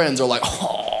 all your friends are like,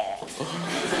 oh,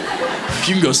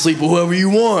 you can go sleep with whoever you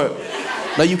want.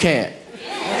 No, you can't.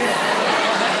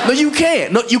 No, you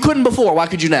can't. No, you couldn't before. Why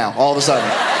could you now, all of a sudden?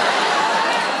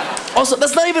 Also,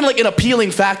 that's not even like an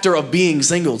appealing factor of being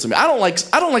single to me. I don't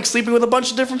like sleeping with a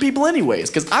bunch of different people anyways,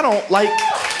 because I don't like,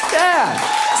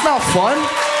 it's not fun.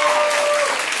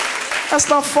 That's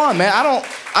not fun, man. I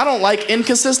don't like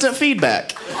inconsistent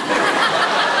feedback.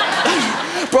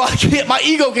 Bro, my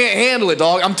ego can't handle it,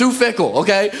 dog. I'm too fickle,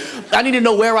 okay? I need to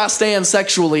know where I stand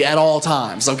sexually at all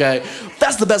times, okay?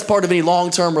 That's the best part of any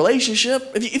long-term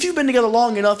relationship. If you've been together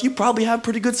long enough, you probably have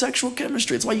pretty good sexual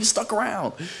chemistry. It's why you stuck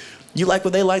around. You like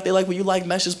what they like what you like,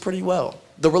 meshes pretty well.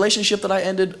 The relationship that I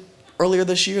ended earlier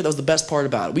this year, that was the best part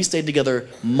about it. We stayed together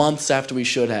months after we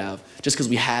should have, just because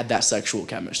we had that sexual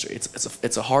chemistry.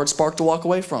 It's a hard spark to walk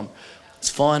away from. It's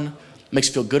fun, makes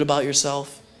you feel good about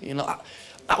yourself. You know,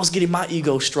 I was getting my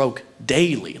ego stroked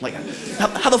daily. Like,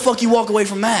 how the fuck you walk away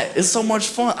from that? It's so much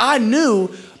fun. I knew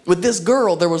with this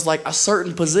girl, there was like a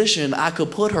certain position I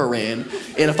could put her in,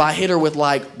 and if I hit her with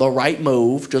like the right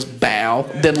move, just bow,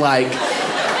 then like,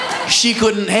 she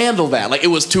couldn't handle that. Like, it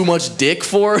was too much dick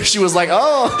for her. She was like,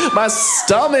 oh, my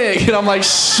stomach. And I'm like,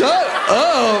 shut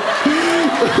up.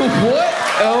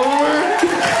 Whatever.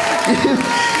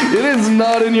 It is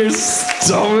not in your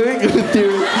stomach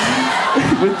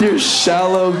with your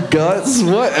shallow guts.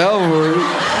 Whatever.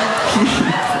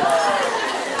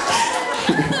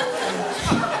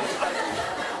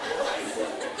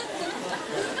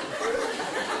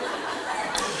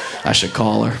 I should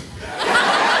call her.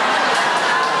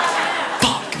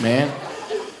 Fuck, man.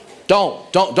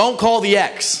 Don't call the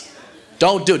ex.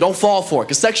 Don't do it. Don't fall for it.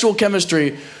 Because sexual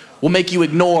chemistry will make you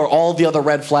ignore all the other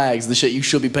red flags, the shit you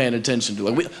should be paying attention to.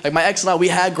 Like my ex and I, we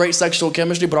had great sexual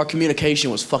chemistry, but our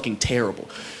communication was fucking terrible.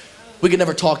 We could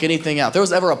never talk anything out. If there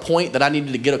was ever a point that I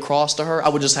needed to get across to her, I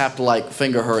would just have to like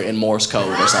finger her in Morse code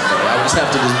or something. I would just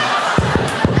have to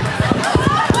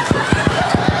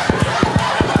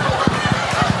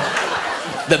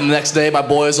Then the next day, my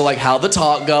boys are like, how'd the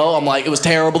talk go? I'm like, it was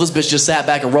terrible. This bitch just sat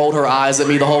back and rolled her eyes at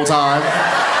me the whole time.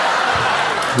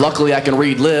 Luckily, I can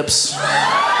read lips.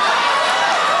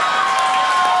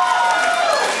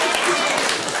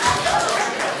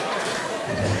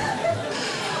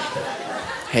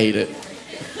 Hate it.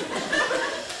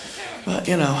 But,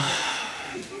 you know,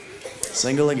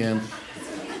 single again.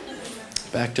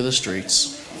 Back to the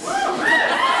streets.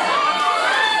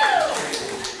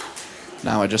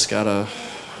 Now I just gotta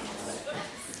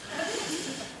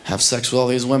have sex with all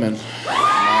these women.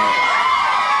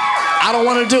 I don't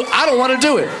want to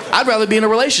do it. I'd rather be in a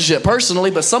relationship personally,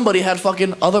 but somebody had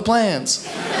fucking other plans.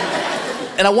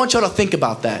 And I want y'all to think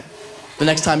about that the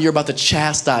next time you're about to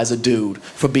chastise a dude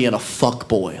for being a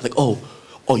fuckboy. Like, oh,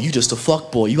 you just a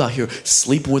fuckboy. You out here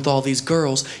sleeping with all these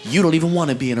girls. You don't even want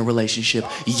to be in a relationship.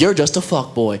 You're just a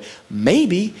fuckboy.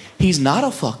 Maybe he's not a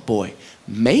fuckboy.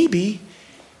 Maybe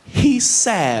he's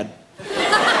sad.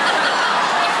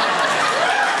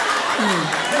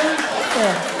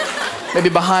 Maybe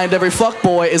behind every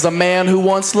fuckboy is a man who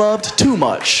once loved too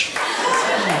much.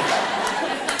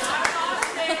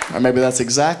 Or maybe that's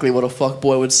exactly what a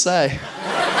fuckboy would say.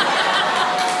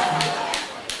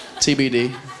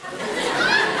 TBD.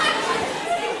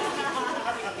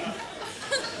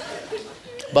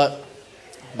 But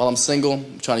while I'm single,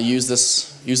 I'm trying to use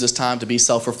this time to be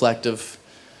self-reflective,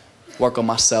 work on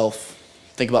myself,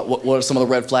 think about what are some of the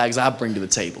red flags I bring to the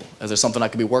table. Is there something I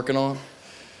could be working on?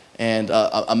 And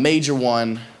a major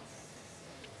red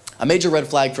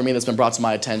flag for me that's been brought to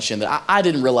my attention that I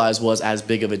didn't realize was as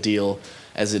big of a deal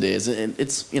as it is. And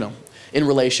it's, you know, in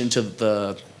relation to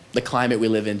the climate we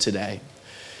live in today.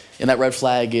 And that red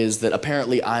flag is that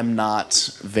apparently I'm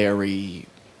not very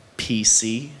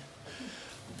PC.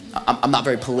 I'm not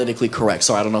very politically correct.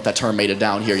 Sorry, I don't know if that term made it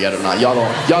down here yet or not. Y'all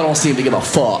don't seem to give a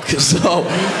fuck. So,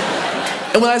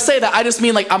 and when I say that, I just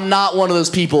mean like I'm not one of those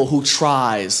people who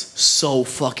tries so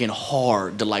fucking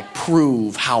hard to like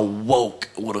prove how woke,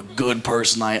 what a good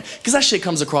person I am. Because that shit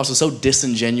comes across as so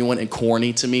disingenuous and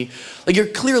corny to me. Like you're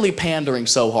clearly pandering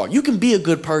so hard. You can be a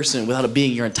good person without it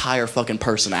being your entire fucking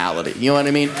personality. You know what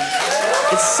I mean?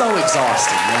 It's so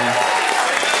exhausting, man.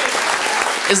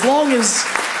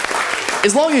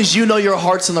 As long as you know your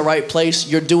heart's in the right place,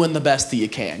 you're doing the best that you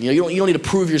can. You know, you don't need to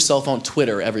prove yourself on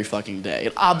Twitter every fucking day.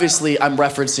 And obviously, I'm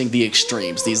referencing the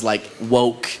extremes, these like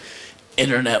woke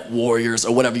internet warriors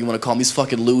or whatever you want to call them, these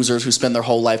fucking losers who spend their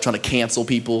whole life trying to cancel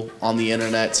people on the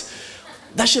internet.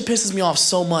 That shit pisses me off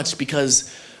so much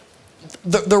because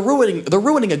they're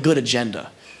ruining a good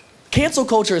agenda. Cancel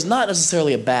culture is not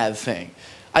necessarily a bad thing.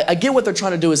 I get what they're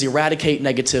trying to do is eradicate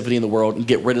negativity in the world and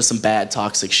get rid of some bad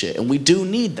toxic shit, and we do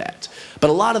need that. But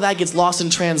a lot of that gets lost in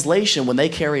translation when they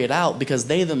carry it out because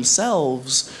they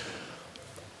themselves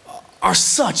are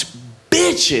such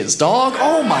bitches, dog.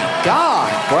 Oh my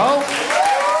God, bro.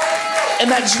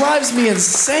 And that drives me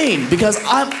insane because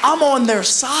I'm on their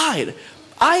side.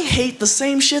 I hate the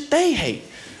same shit they hate.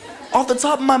 Off the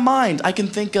top of my mind, I can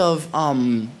think of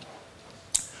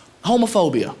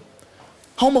homophobia.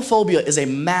 Homophobia is a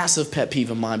massive pet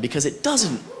peeve of mine because it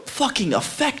doesn't fucking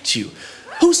affect you.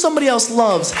 Who somebody else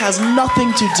loves has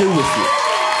nothing to do with you.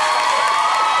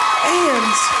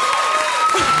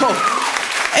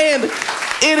 And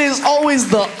it is always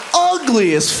the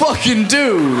ugliest fucking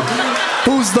dude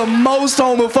who's the most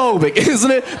homophobic, isn't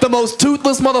it? The most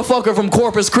toothless motherfucker from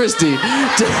Corpus Christi.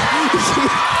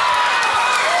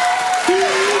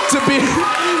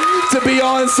 To be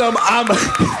on some,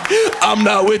 I'm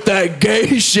not with that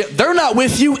gay shit. They're not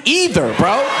with you either,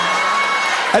 bro.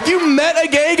 Have you met a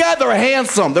gay guy? They're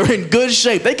handsome. They're in good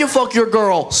shape. They can fuck your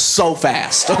girl so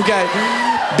fast, okay?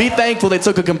 Be thankful they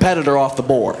took a competitor off the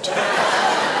board.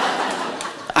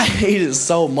 I hate it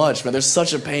so much, man. They're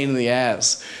such a pain in the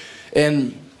ass.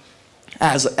 And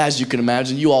as you can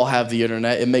imagine, you all have the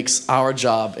internet. It makes our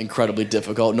job incredibly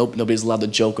difficult. Nobody's allowed to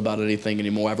joke about anything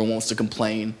anymore. Everyone wants to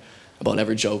complain about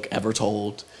every joke ever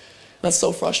told. That's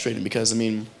so frustrating because, I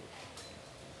mean,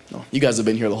 You guys have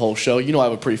been here the whole show. You know I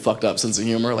have a pretty fucked up sense of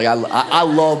humor. Like, I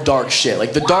love dark shit.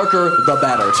 Like, the darker, the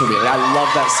better to me. Like, I love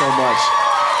that so much.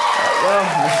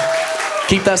 Well,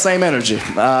 keep that same energy.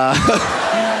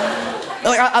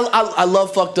 Like, I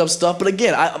love fucked up stuff, but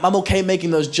again, I'm okay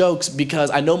making those jokes because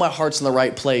I know my heart's in the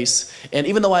right place. And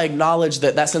even though I acknowledge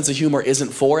that that sense of humor isn't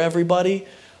for everybody,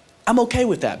 I'm okay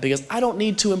with that because I don't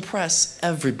need to impress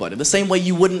everybody. The same way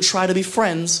you wouldn't try to be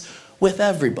friends with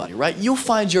everybody, right? You'll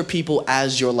find your people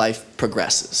as your life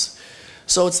progresses.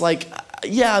 So it's like,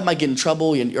 yeah, I might get in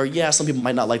trouble, or yeah, some people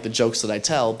might not like the jokes that I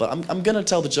tell, but I'm gonna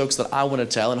tell the jokes that I wanna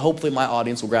tell, and hopefully my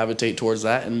audience will gravitate towards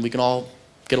that, and we can all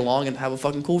get along and have a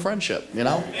fucking cool friendship, you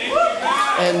know?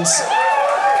 And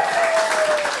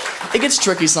it gets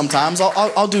tricky sometimes.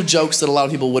 I'll do jokes that a lot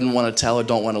of people wouldn't want to tell or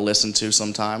don't want to listen to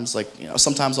sometimes. Like, you know,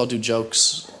 sometimes I'll do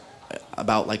jokes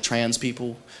about, like, trans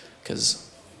people, because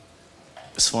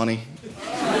it's funny.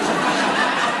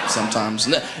 Sometimes.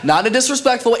 Not in a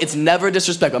disrespectful way. It's never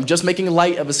disrespectful. I'm just making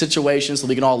light of a situation so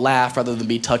we can all laugh rather than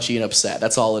be touchy and upset.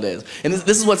 That's all it is. And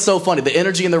this is what's so funny. The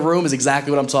energy in the room is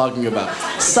exactly what I'm talking about.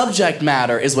 Subject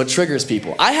matter is what triggers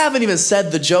people. I haven't even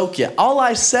said the joke yet. All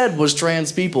I said was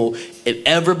trans people, and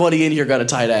everybody in here got a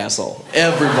tight asshole.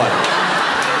 Everybody.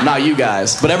 Not you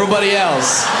guys, but everybody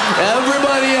else.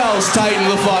 Everybody else tighten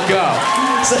the fuck up.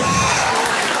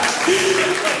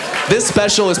 This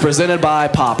special is presented by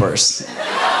Poppers.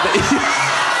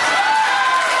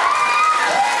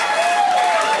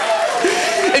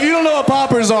 If you don't know what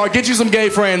Poppers are, get you some gay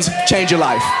friends, change your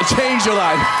life. Change your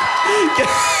life.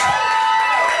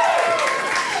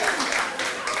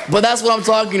 But that's what I'm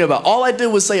talking about. All I did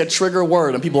was say a trigger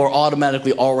word and people are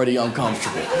automatically already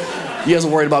uncomfortable. You guys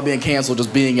are worried about being canceled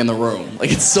just being in the room.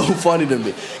 Like, it's so funny to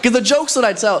me. Because the jokes that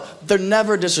I tell, they're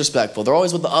never disrespectful. They're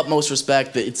always with the utmost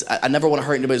respect. I never want to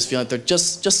hurt anybody's feelings. They're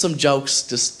just some jokes,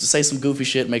 just to say some goofy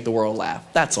shit and make the world laugh.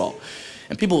 That's all.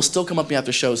 And people will still come up to me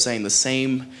after shows saying the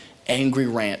same angry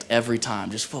rant every time.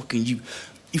 Just fucking, you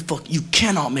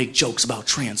cannot make jokes about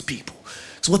trans people.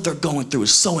 Because what they're going through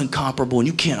is so incomparable, and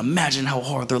you can't imagine how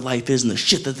hard their life is and the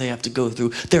shit that they have to go through.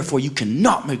 Therefore, you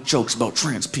cannot make jokes about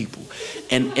trans people.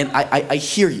 And I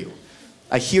hear you.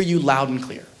 I hear you loud and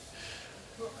clear.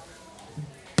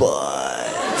 But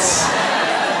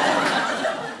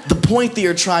the point that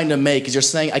you're trying to make is you're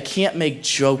saying, I can't make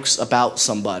jokes about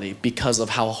somebody because of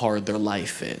how hard their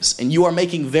life is. And you are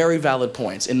making very valid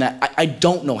points in that I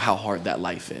don't know how hard that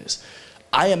life is.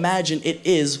 I imagine it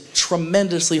is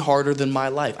tremendously harder than my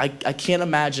life. I can't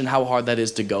imagine how hard that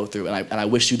is to go through, and I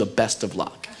wish you the best of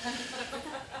luck.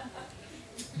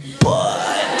 But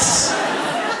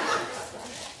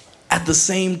at the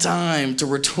same time, to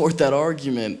retort that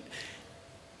argument,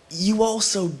 you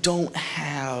also don't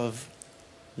have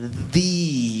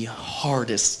the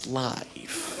hardest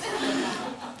life.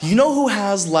 You know who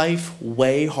has life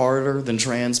way harder than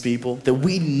trans people that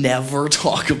we never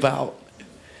talk about?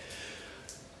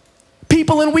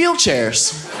 People in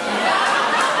wheelchairs.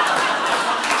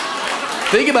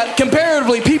 Think about it.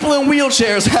 Comparatively, people in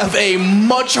wheelchairs have a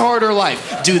much harder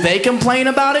life. Do they complain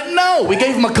about it? No. We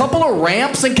gave them a couple of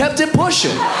ramps and kept it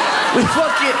pushing. We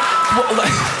fucking...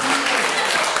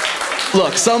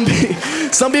 Look, some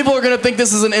people are gonna think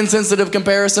this is an insensitive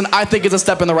comparison. I think it's a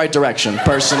step in the right direction,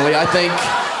 personally. I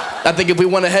think if we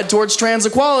want to head towards trans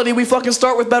equality, we fucking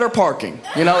start with better parking.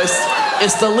 You know,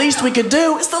 it's the least we could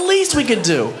do. It's the least we could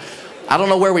do. I don't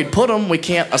know where we'd put them. We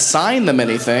can't assign them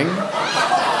anything.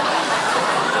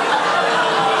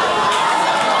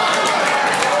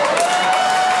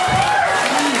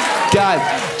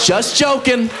 Guys, just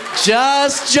joking.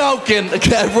 Just joking.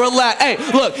 Okay, relax. Hey,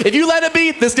 look, if you let it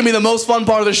be, this can be the most fun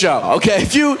part of the show, okay?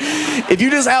 If you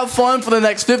just have fun for the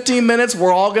next 15 minutes,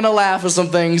 we're all gonna laugh at some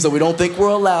things that we don't think we're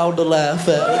allowed to laugh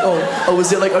at. Like, oh,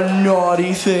 is it like a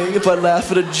naughty thing if I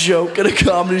laugh at a joke at a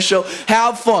comedy show?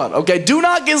 Have fun, okay? Do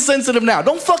not get sensitive now.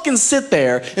 Don't fucking sit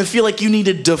there and feel like you need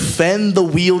to defend the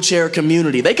wheelchair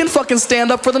community. They can fucking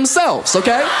stand up for themselves,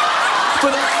 okay?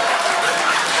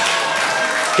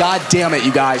 God damn it,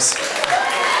 you guys.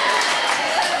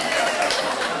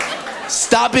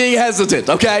 Stop being hesitant,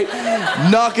 okay?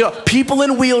 Knock it up. People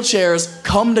in wheelchairs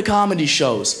come to comedy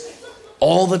shows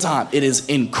all the time. It is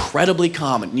incredibly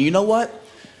common. And you know what?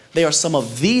 They are some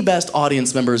of the best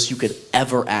audience members you could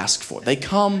ever ask for. They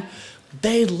come,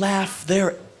 they laugh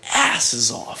their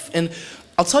asses off. And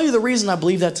I'll tell you the reason I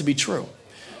believe that to be true.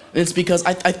 And it's because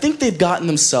I think they've gotten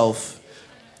themselves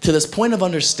to this point of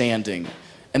understanding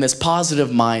and this positive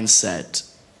mindset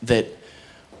that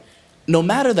no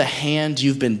matter the hand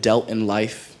you've been dealt in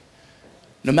life,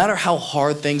 no matter how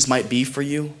hard things might be for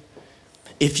you,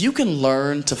 if you can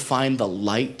learn to find the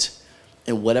light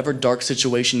in whatever dark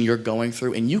situation you're going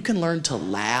through, and you can learn to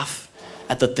laugh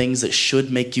at the things that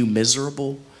should make you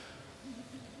miserable,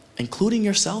 including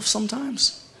yourself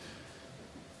sometimes,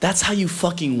 that's how you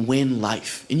fucking win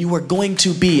life. And you are going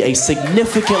to be a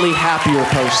significantly happier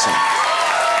person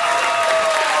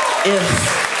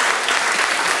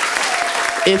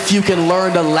if you can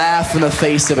learn to laugh in the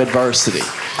face of adversity.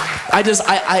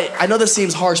 I know this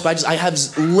seems harsh, but I have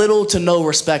little to no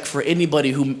respect for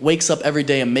anybody who wakes up every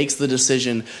day and makes the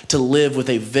decision to live with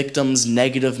a victim's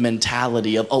negative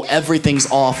mentality of, oh,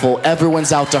 everything's awful,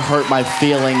 everyone's out to hurt my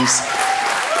feelings.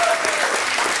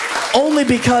 Only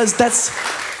because that's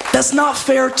not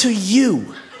fair to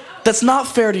you. That's not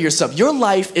fair to yourself. Your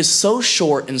life is so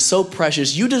short and so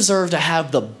precious. You deserve to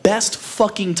have the best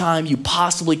fucking time you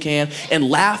possibly can and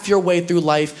laugh your way through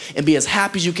life and be as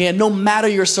happy as you can, no matter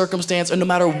your circumstance or no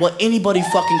matter what anybody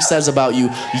fucking says about you.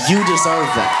 You deserve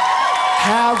that.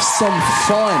 Have some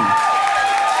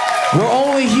fun. We're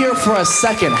only here for a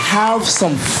second. Have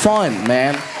some fun,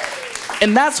 man.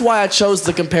 And that's why I chose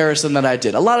the comparison that I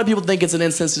did. A lot of people think it's an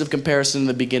insensitive comparison in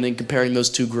the beginning, comparing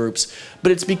those two groups.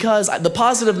 But it's because the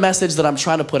positive message that I'm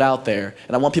trying to put out there,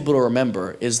 and I want people to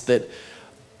remember, is that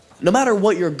no matter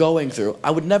what you're going through,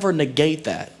 I would never negate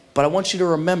that. But I want you to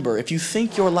remember, if you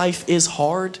think your life is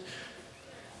hard,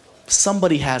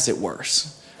 somebody has it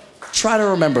worse. Try to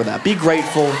remember that. Be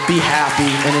grateful, be happy,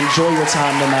 and enjoy your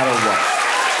time no matter what.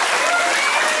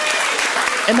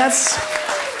 And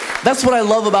that's what I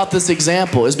love about this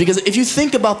example, is because if you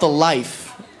think about the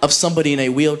life of somebody in a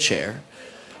wheelchair,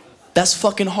 that's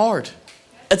fucking hard.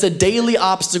 It's a daily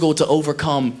obstacle to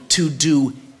overcome to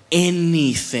do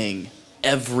anything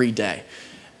every day.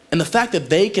 And the fact that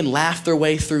they can laugh their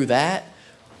way through that,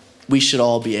 we should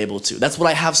all be able to. That's what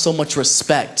I have so much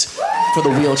respect for the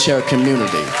wheelchair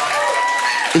community,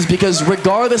 is because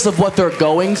regardless of what they're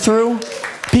going through,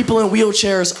 people in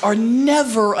wheelchairs are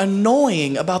never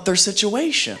annoying about their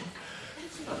situation.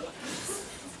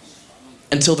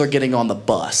 Until they're getting on the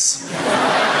bus.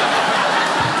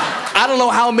 I don't know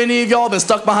how many of y'all have been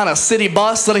stuck behind a city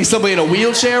bus letting somebody in a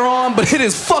wheelchair on, but it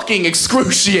is fucking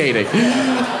excruciating.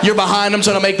 You're behind them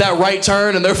trying to make that right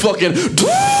turn and they're fucking...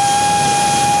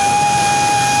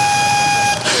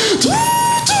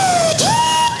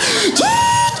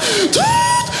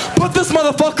 Put this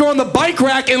motherfucker on the bike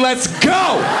rack and let's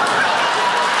go!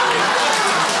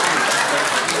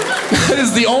 That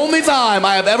is the only time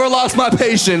I have ever lost my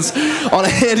patience on a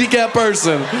handicapped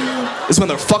person, is when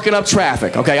they're fucking up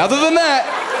traffic, okay? Other than that,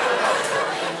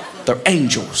 they're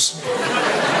angels.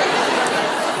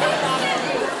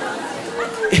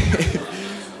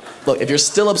 Look, if you're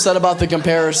still upset about the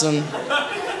comparison,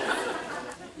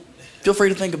 feel free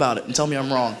to think about it and tell me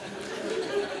I'm wrong.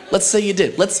 Let's say you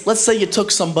did. Let's say you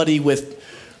took somebody with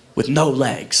no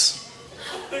legs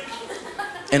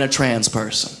and a trans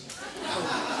person,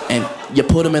 and you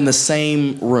put them in the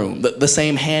same room, the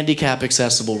same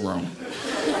handicap-accessible room.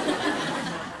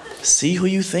 See who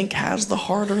you think has the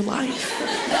harder life?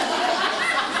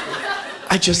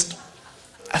 I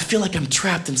feel like I'm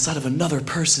trapped inside of another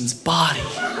person's body.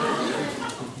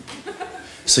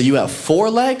 So you have 4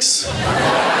 legs?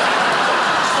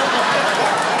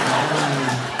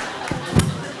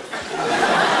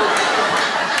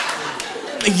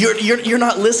 You're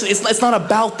not listening. It's not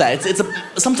about that.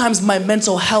 Sometimes my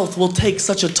mental health will take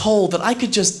such a toll that I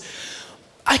could just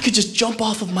jump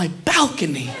off of my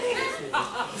balcony.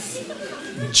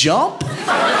 Jump?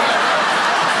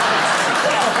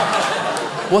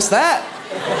 What's that?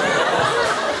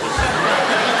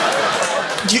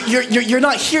 You're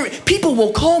not hearing. People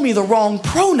will call me the wrong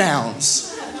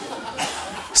pronouns.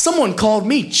 Someone called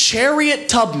me Chariot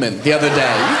Tubman the other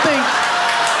day. You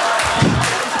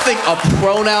think a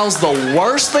pronoun's the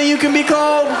worst thing you can be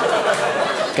called?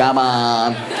 Come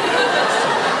on.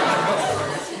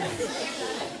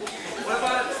 What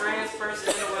about a trans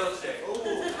person in a wheelchair?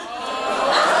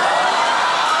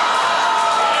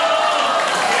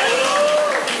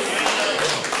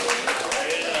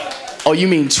 Oh, you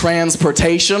mean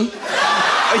transportation?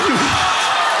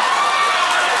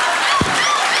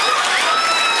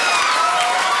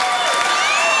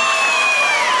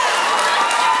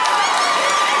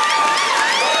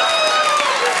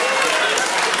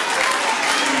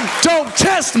 Don't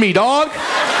test me, dog.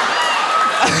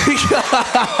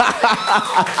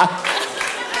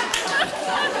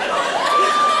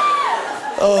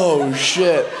 Oh,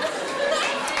 shit.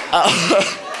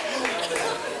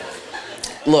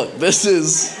 Look, this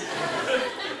is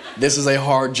a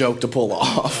hard joke to pull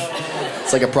off.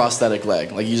 It's like a prosthetic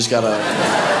leg. Like, you just gotta...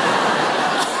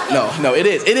 No, it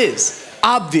is.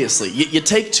 obviously, you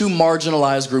take two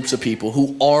marginalized groups of people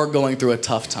who are going through a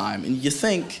tough time, and you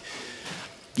think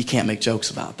you can't make jokes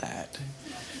about that.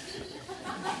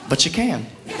 But you can.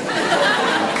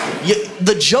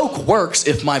 The joke works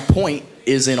if my point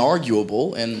is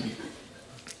inarguable, and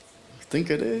I think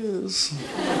it is.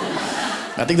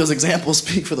 I think those examples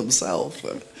speak for themselves.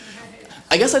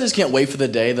 I guess I just can't wait for the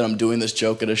day that I'm doing this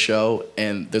joke at a show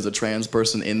and there's a trans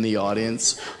person in the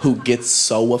audience who gets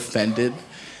so offended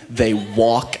they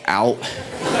walk out.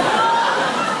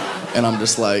 And I'm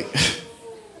just like,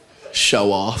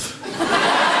 show off.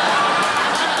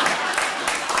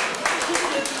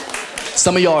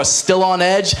 Some of y'all are still on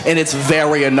edge, and it's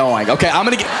very annoying. Okay, I'm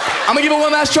gonna give it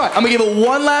one last try. I'm gonna give it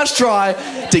one last try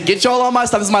to get y'all on my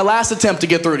side. This is my last attempt to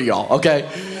get through to y'all, okay?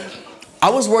 I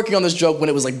was working on this joke when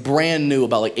it was like brand new,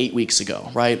 about like 8 weeks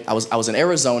ago, right? I was in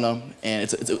Arizona, and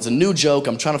it was a new joke.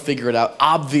 I'm trying to figure it out.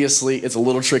 Obviously, it's a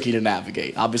little tricky to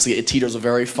navigate. Obviously, it teeters a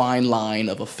very fine line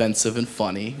of offensive and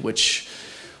funny, which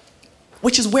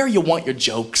is where you want your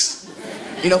jokes.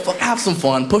 You know, have some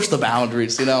fun, push the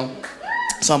boundaries, you know?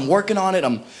 So I'm working on it,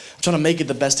 I'm trying to make it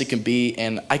the best it can be,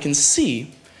 and I can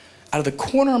see out of the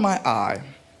corner of my eye,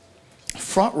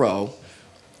 front row,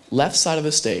 left side of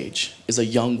the stage, is a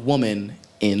young woman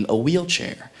in a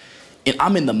wheelchair. And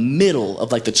I'm in the middle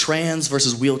of like the trans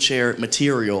versus wheelchair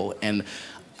material, and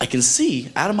I can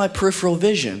see out of my peripheral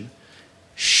vision,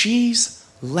 she's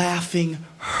laughing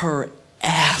her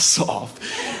ass off.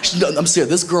 I'm serious,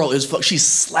 this girl she's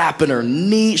slapping her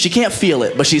knee. She can't feel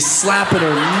it, but she's slapping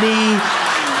her knee.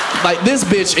 Like, this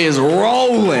bitch is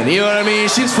rolling, you know what I mean?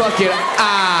 She's fucking,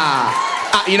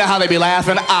 you know how they be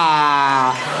laughing?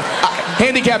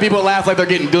 Handicapped people laugh like they're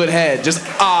getting good head, just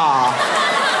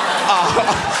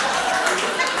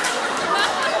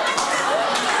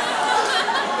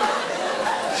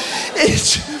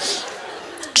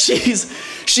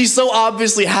She's so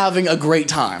obviously having a great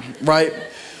time, right?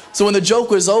 So when the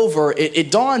joke was over,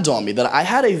 it dawned on me that I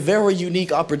had a very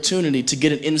unique opportunity to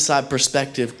get an inside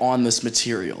perspective on this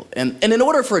material. And in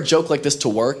order for a joke like this to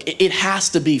work, it has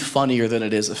to be funnier than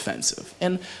it is offensive.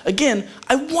 And again,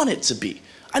 I want it to be.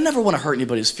 I never want to hurt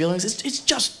anybody's feelings. It's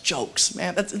just jokes,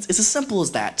 man. It's as simple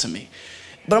as that to me.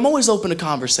 But I'm always open to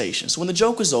conversation. So when the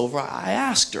joke was over, I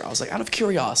asked her, I was like, out of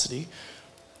curiosity,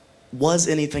 was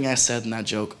anything I said in that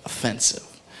joke offensive?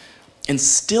 And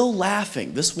still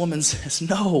laughing, this woman says,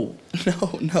 no.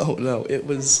 It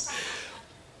was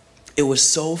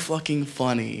so fucking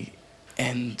funny,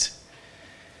 and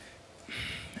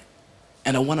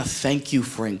I want to thank you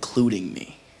for including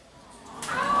me.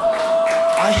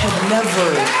 I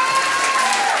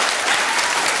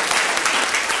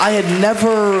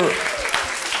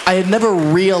had never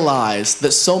realized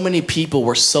that so many people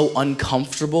were so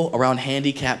uncomfortable around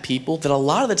handicapped people that a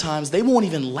lot of the times they won't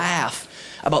even laugh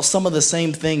about some of the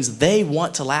same things they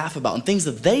want to laugh about and things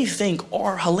that they think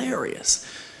are hilarious.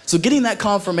 So getting that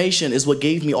confirmation is what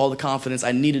gave me all the confidence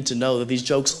I needed to know that these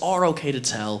jokes are okay to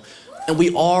tell and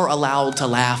we are allowed to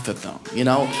laugh at them, you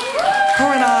know?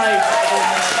 Her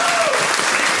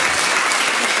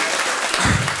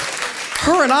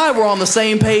and I were on the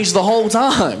same page the whole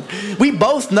time. We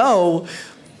both know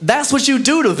that's what you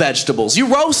do to vegetables. You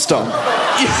roast them.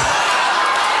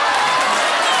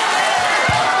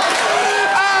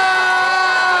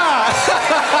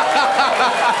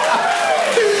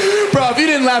 Bro, if you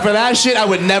didn't laugh at that shit, I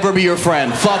would never be your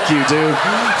friend. Fuck you, dude.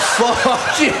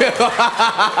 Fuck you.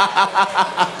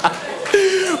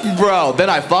 Bro, then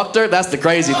I fucked her. That's the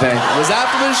crazy thing. It was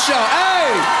after the show.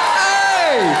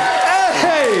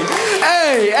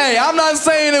 Hey, I'm not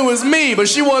saying it was me, but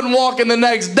she wasn't walking the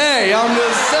next day. I'm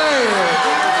just saying.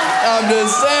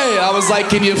 I was like,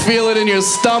 can you feel it in your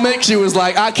stomach? She was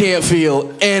like, I can't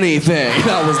feel anything.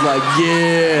 I was like,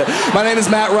 yeah. My name is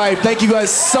Matt Rife. Thank you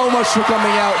guys so much for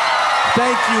coming out.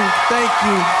 Thank you. Thank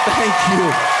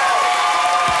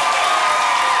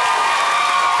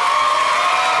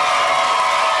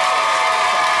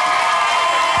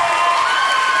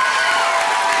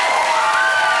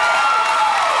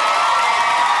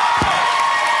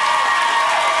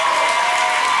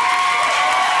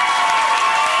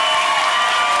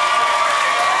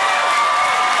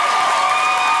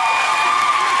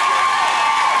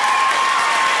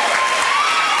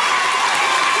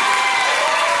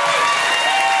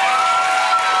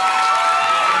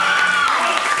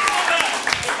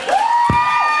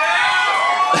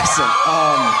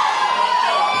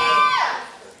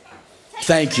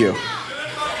you.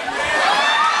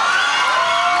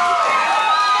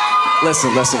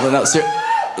 Listen, no,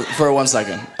 for 1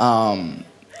 second.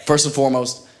 First and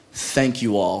foremost, thank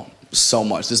you all so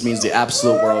much. This means the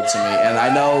absolute world to me. And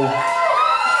I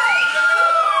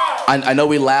I know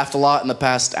we laughed a lot in the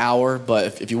past hour,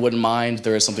 but if you wouldn't mind,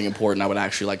 there is something important I would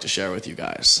actually like to share with you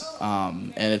guys.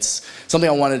 And it's something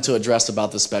I wanted to address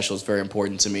about this special. It's very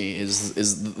important to me,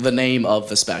 is the name of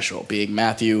the special, being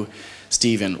Matthew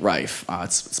Steven Rife.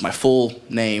 It's my full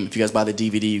name. If you guys buy the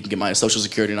DVD, you can get my social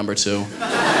security number too.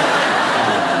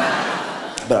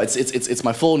 But it's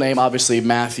my full name, obviously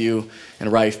Matthew, and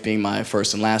Rife being my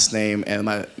first and last name, and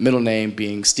my middle name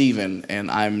being Steven, and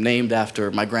I'm named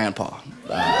after my grandpa.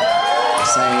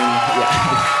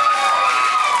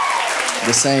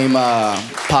 The same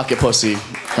pocket pussy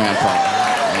grandpa.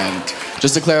 And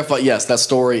just to clarify, yes, that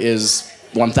story is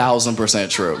 1000%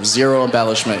 true. Zero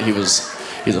embellishment.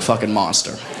 He's a fucking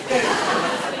monster.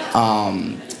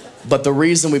 But the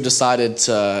reason we've decided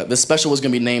this special was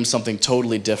going to be named something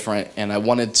totally different, and I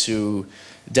wanted to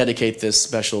dedicate this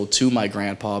special to my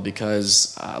grandpa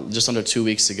because just under 2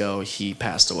 weeks ago, he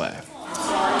passed away.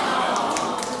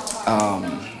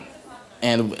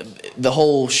 And the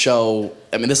whole show,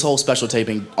 I mean, this whole special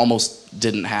taping almost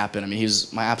didn't happen. I mean,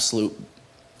 he's my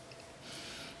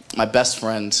best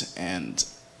friend, and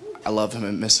I love him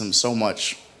and miss him so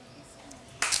much.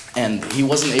 And he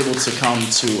wasn't able to come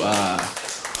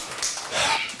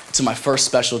to my first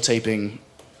special taping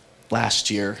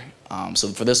last year. So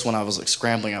for this one, I was like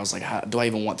scrambling. I was like, do I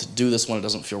even want to do this one? It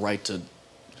doesn't feel right to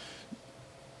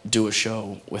do a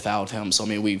show without him. So I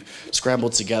mean, we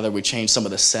scrambled together. We changed some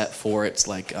of the set for it. It's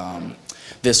like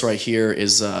this right here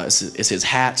is his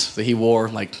hat that he wore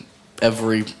like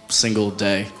every single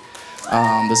day.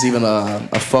 There's even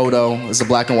a photo. It's a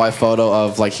black and white photo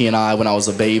of like he and I when I was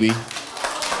a baby.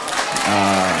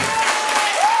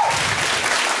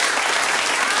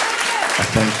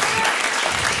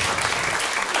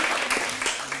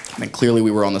 I think clearly we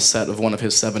were on the set of one of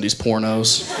his 70s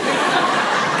pornos.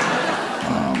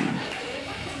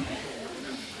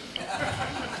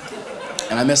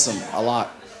 And I miss him a lot.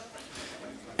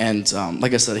 And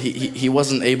like I said, he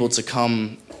wasn't able to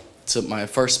come to my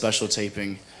first special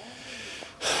taping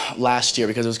last year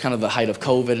because it was kind of the height of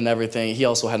COVID and everything. He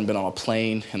also hadn't been on a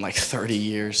plane in like 30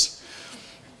 years.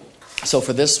 So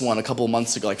for this one, a couple of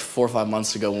months ago, like 4 or 5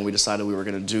 months ago, when we decided we were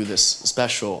going to do this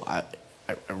special, I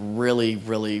really,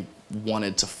 really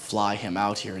wanted to fly him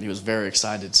out here, and he was very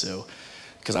excited to,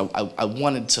 because I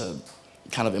wanted to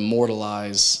kind of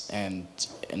immortalize and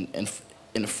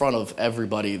in front of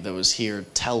everybody that was here,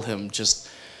 tell him just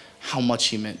how much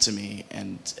he meant to me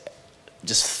and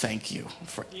just thank you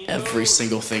for every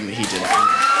single thing that he did for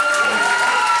me.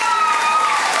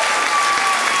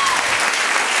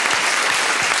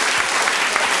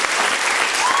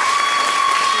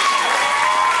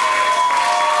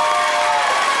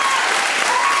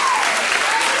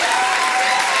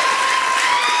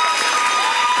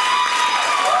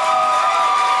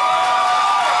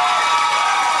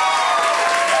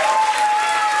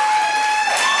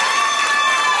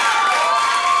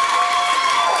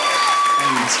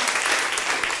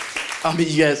 I mean,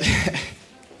 you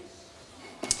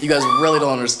guys really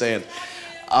don't understand.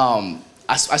 I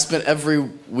spent every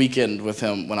weekend with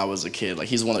him when I was a kid. Like,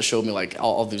 he's the one that showed me like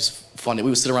all these funny. We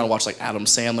would sit around and watch like Adam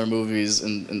Sandler movies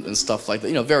and stuff like that.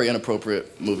 You know, very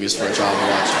inappropriate movies for a child to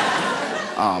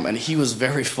watch. And he was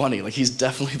very funny. Like, he's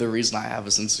definitely the reason I have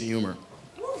a sense of humor.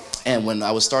 And when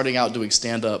I was starting out doing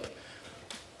stand-up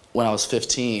when I was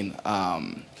 15,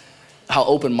 how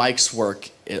open mics work,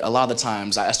 a lot of the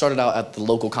times, I started out at the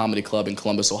local comedy club in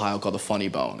Columbus, Ohio called the Funny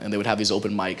Bone, and they would have these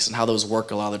open mics, and how those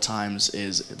work a lot of the times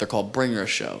is they're called bringer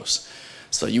shows.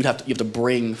 So you have to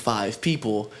bring 5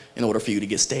 people in order for you to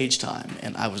get stage time,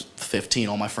 and I was 15,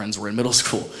 all my friends were in middle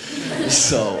school.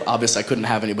 So obviously I couldn't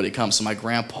have anybody come, so my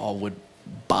grandpa would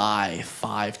buy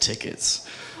 5 tickets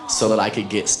so that I could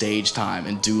get stage time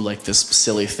and do like this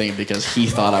silly thing because he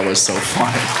thought I was so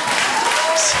funny.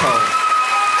 So.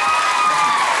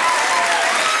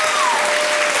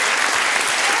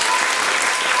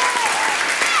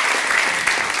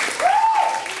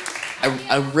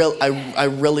 I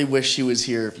really wish he was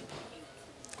here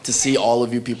to see all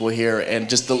of you people here, and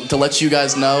just to let you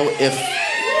guys know if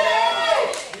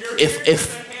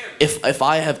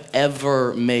I have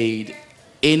ever made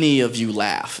any of you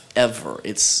laugh ever,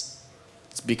 it's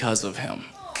because of him.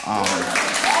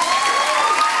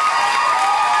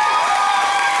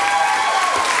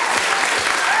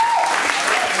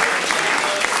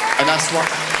 And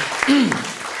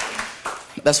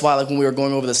that's why like when we were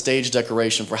going over the stage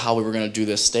decoration for how we were going to do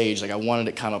this stage, like I wanted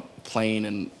it kind of plain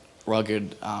and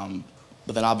rugged,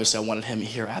 but then obviously I wanted him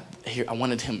here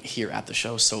at the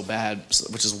show so bad,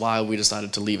 which is why we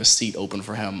decided to leave a seat open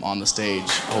for him on the stage,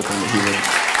 hoping that he would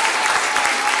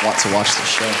want to watch the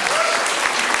show.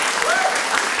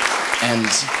 And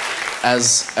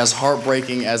as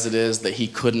heartbreaking as it is that he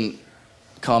couldn't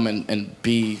come and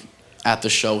be at the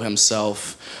show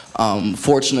himself,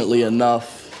 fortunately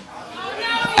enough,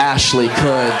 Ashley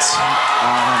could.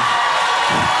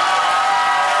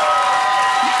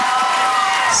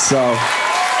 So,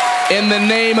 in the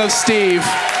name of Steve,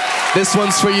 this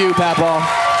one's for you,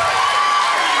 Papa.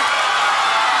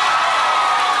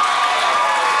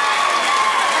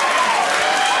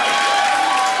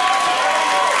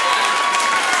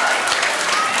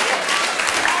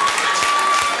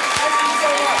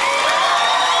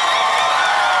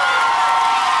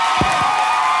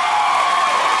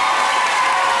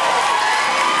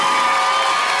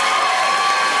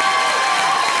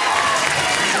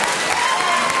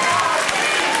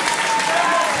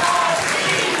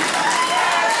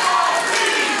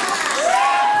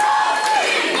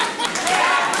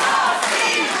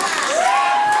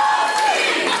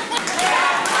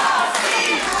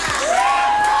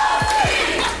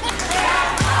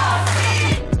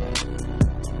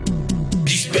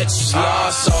 Bitches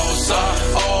love Sosa,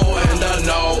 oh and the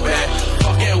no and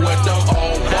fucking with them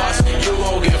old boss, you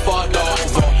gon' get fucked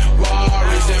over.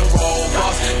 Rarries and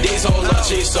Rovers, these hoes are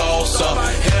cheap Sosa.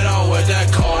 Hit on with that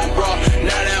Cobra,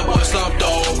 now that boy slumped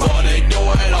over. They do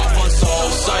it off for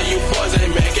Sosa, you boys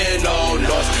ain't making no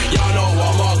noise. Y'all know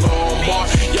I'm a grown boy,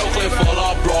 yo clip full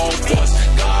of bro boys.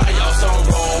 Got y'all some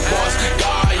robots,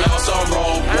 got y'all some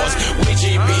robots. We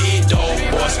GB dope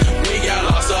boys, we got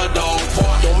lots of dope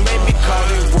boys. Don't make me call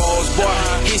him Rose boy,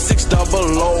 he 600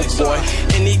 boy,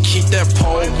 and he keep that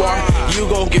pole bar. You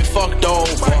gon' get fucked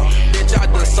over. Bitch, I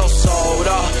done so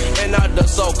soda, and I done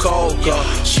so coca.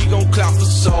 She gon' clap for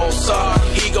Sosa,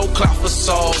 he gon' clap for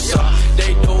Sosa.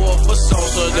 They do it for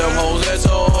Sosa, them hoes that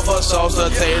do it for Sosa.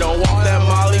 They don't want that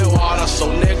Molly water,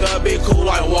 so nigga be cool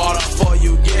like water. Before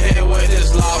you get hit with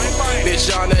this lava,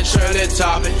 bitch on that trending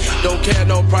topic. Don't care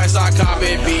no price, I cop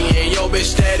it. Being yo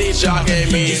bitch steady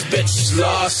jocking me. These bitches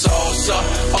love Sosa,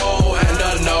 oh and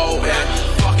the no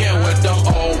and fucking with them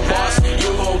old boss, you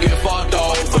gon' get fucked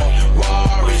over.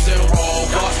 Rarries and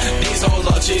Rovers, these hoes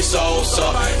are cheap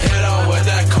Sosa. Hit on with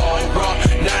that Cobra,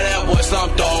 now that boy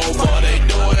slumped over. They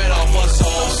do it off for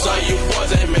Sosa, you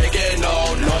boys ain't making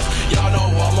no noise. Y'all know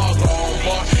I'm a grown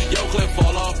boy, yo clip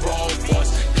full of bro boys.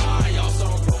 God, y'all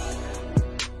some bro.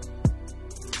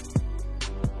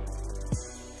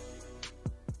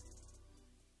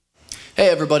 Hey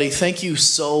everybody, thank you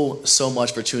so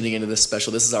much for tuning into this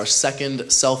special. This is our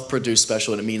second self-produced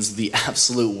special, and it means the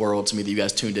absolute world to me that you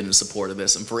guys tuned in and supported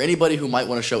this. And for anybody who might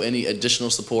want to show any additional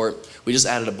support, we just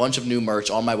added a bunch of new merch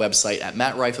on my website at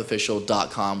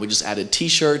mattrifeofficial.com. We just added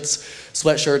t-shirts,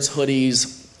 sweatshirts,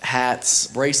 hoodies, hats,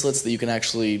 bracelets that you can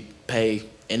actually pay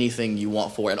anything you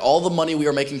want for. And all the money we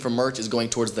are making from merch is going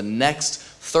towards the next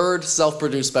third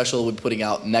self-produced special we'll be putting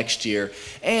out next year.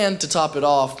 And to top it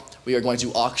off, we are going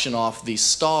to auction off the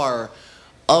star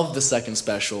of the second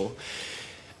special,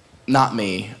 not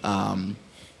me,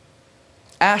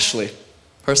 Ashley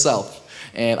herself.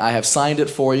 And I have signed it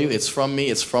for you. It's from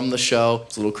me, it's from the show.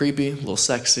 It's a little creepy, a little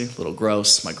sexy, a little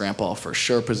gross. My grandpa for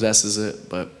sure possesses it,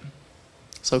 but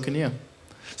so can you.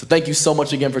 So thank you so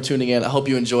much again for tuning in. I hope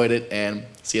you enjoyed it, and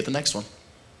see you at the next one.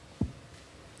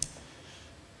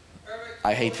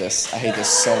 I hate this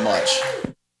so much.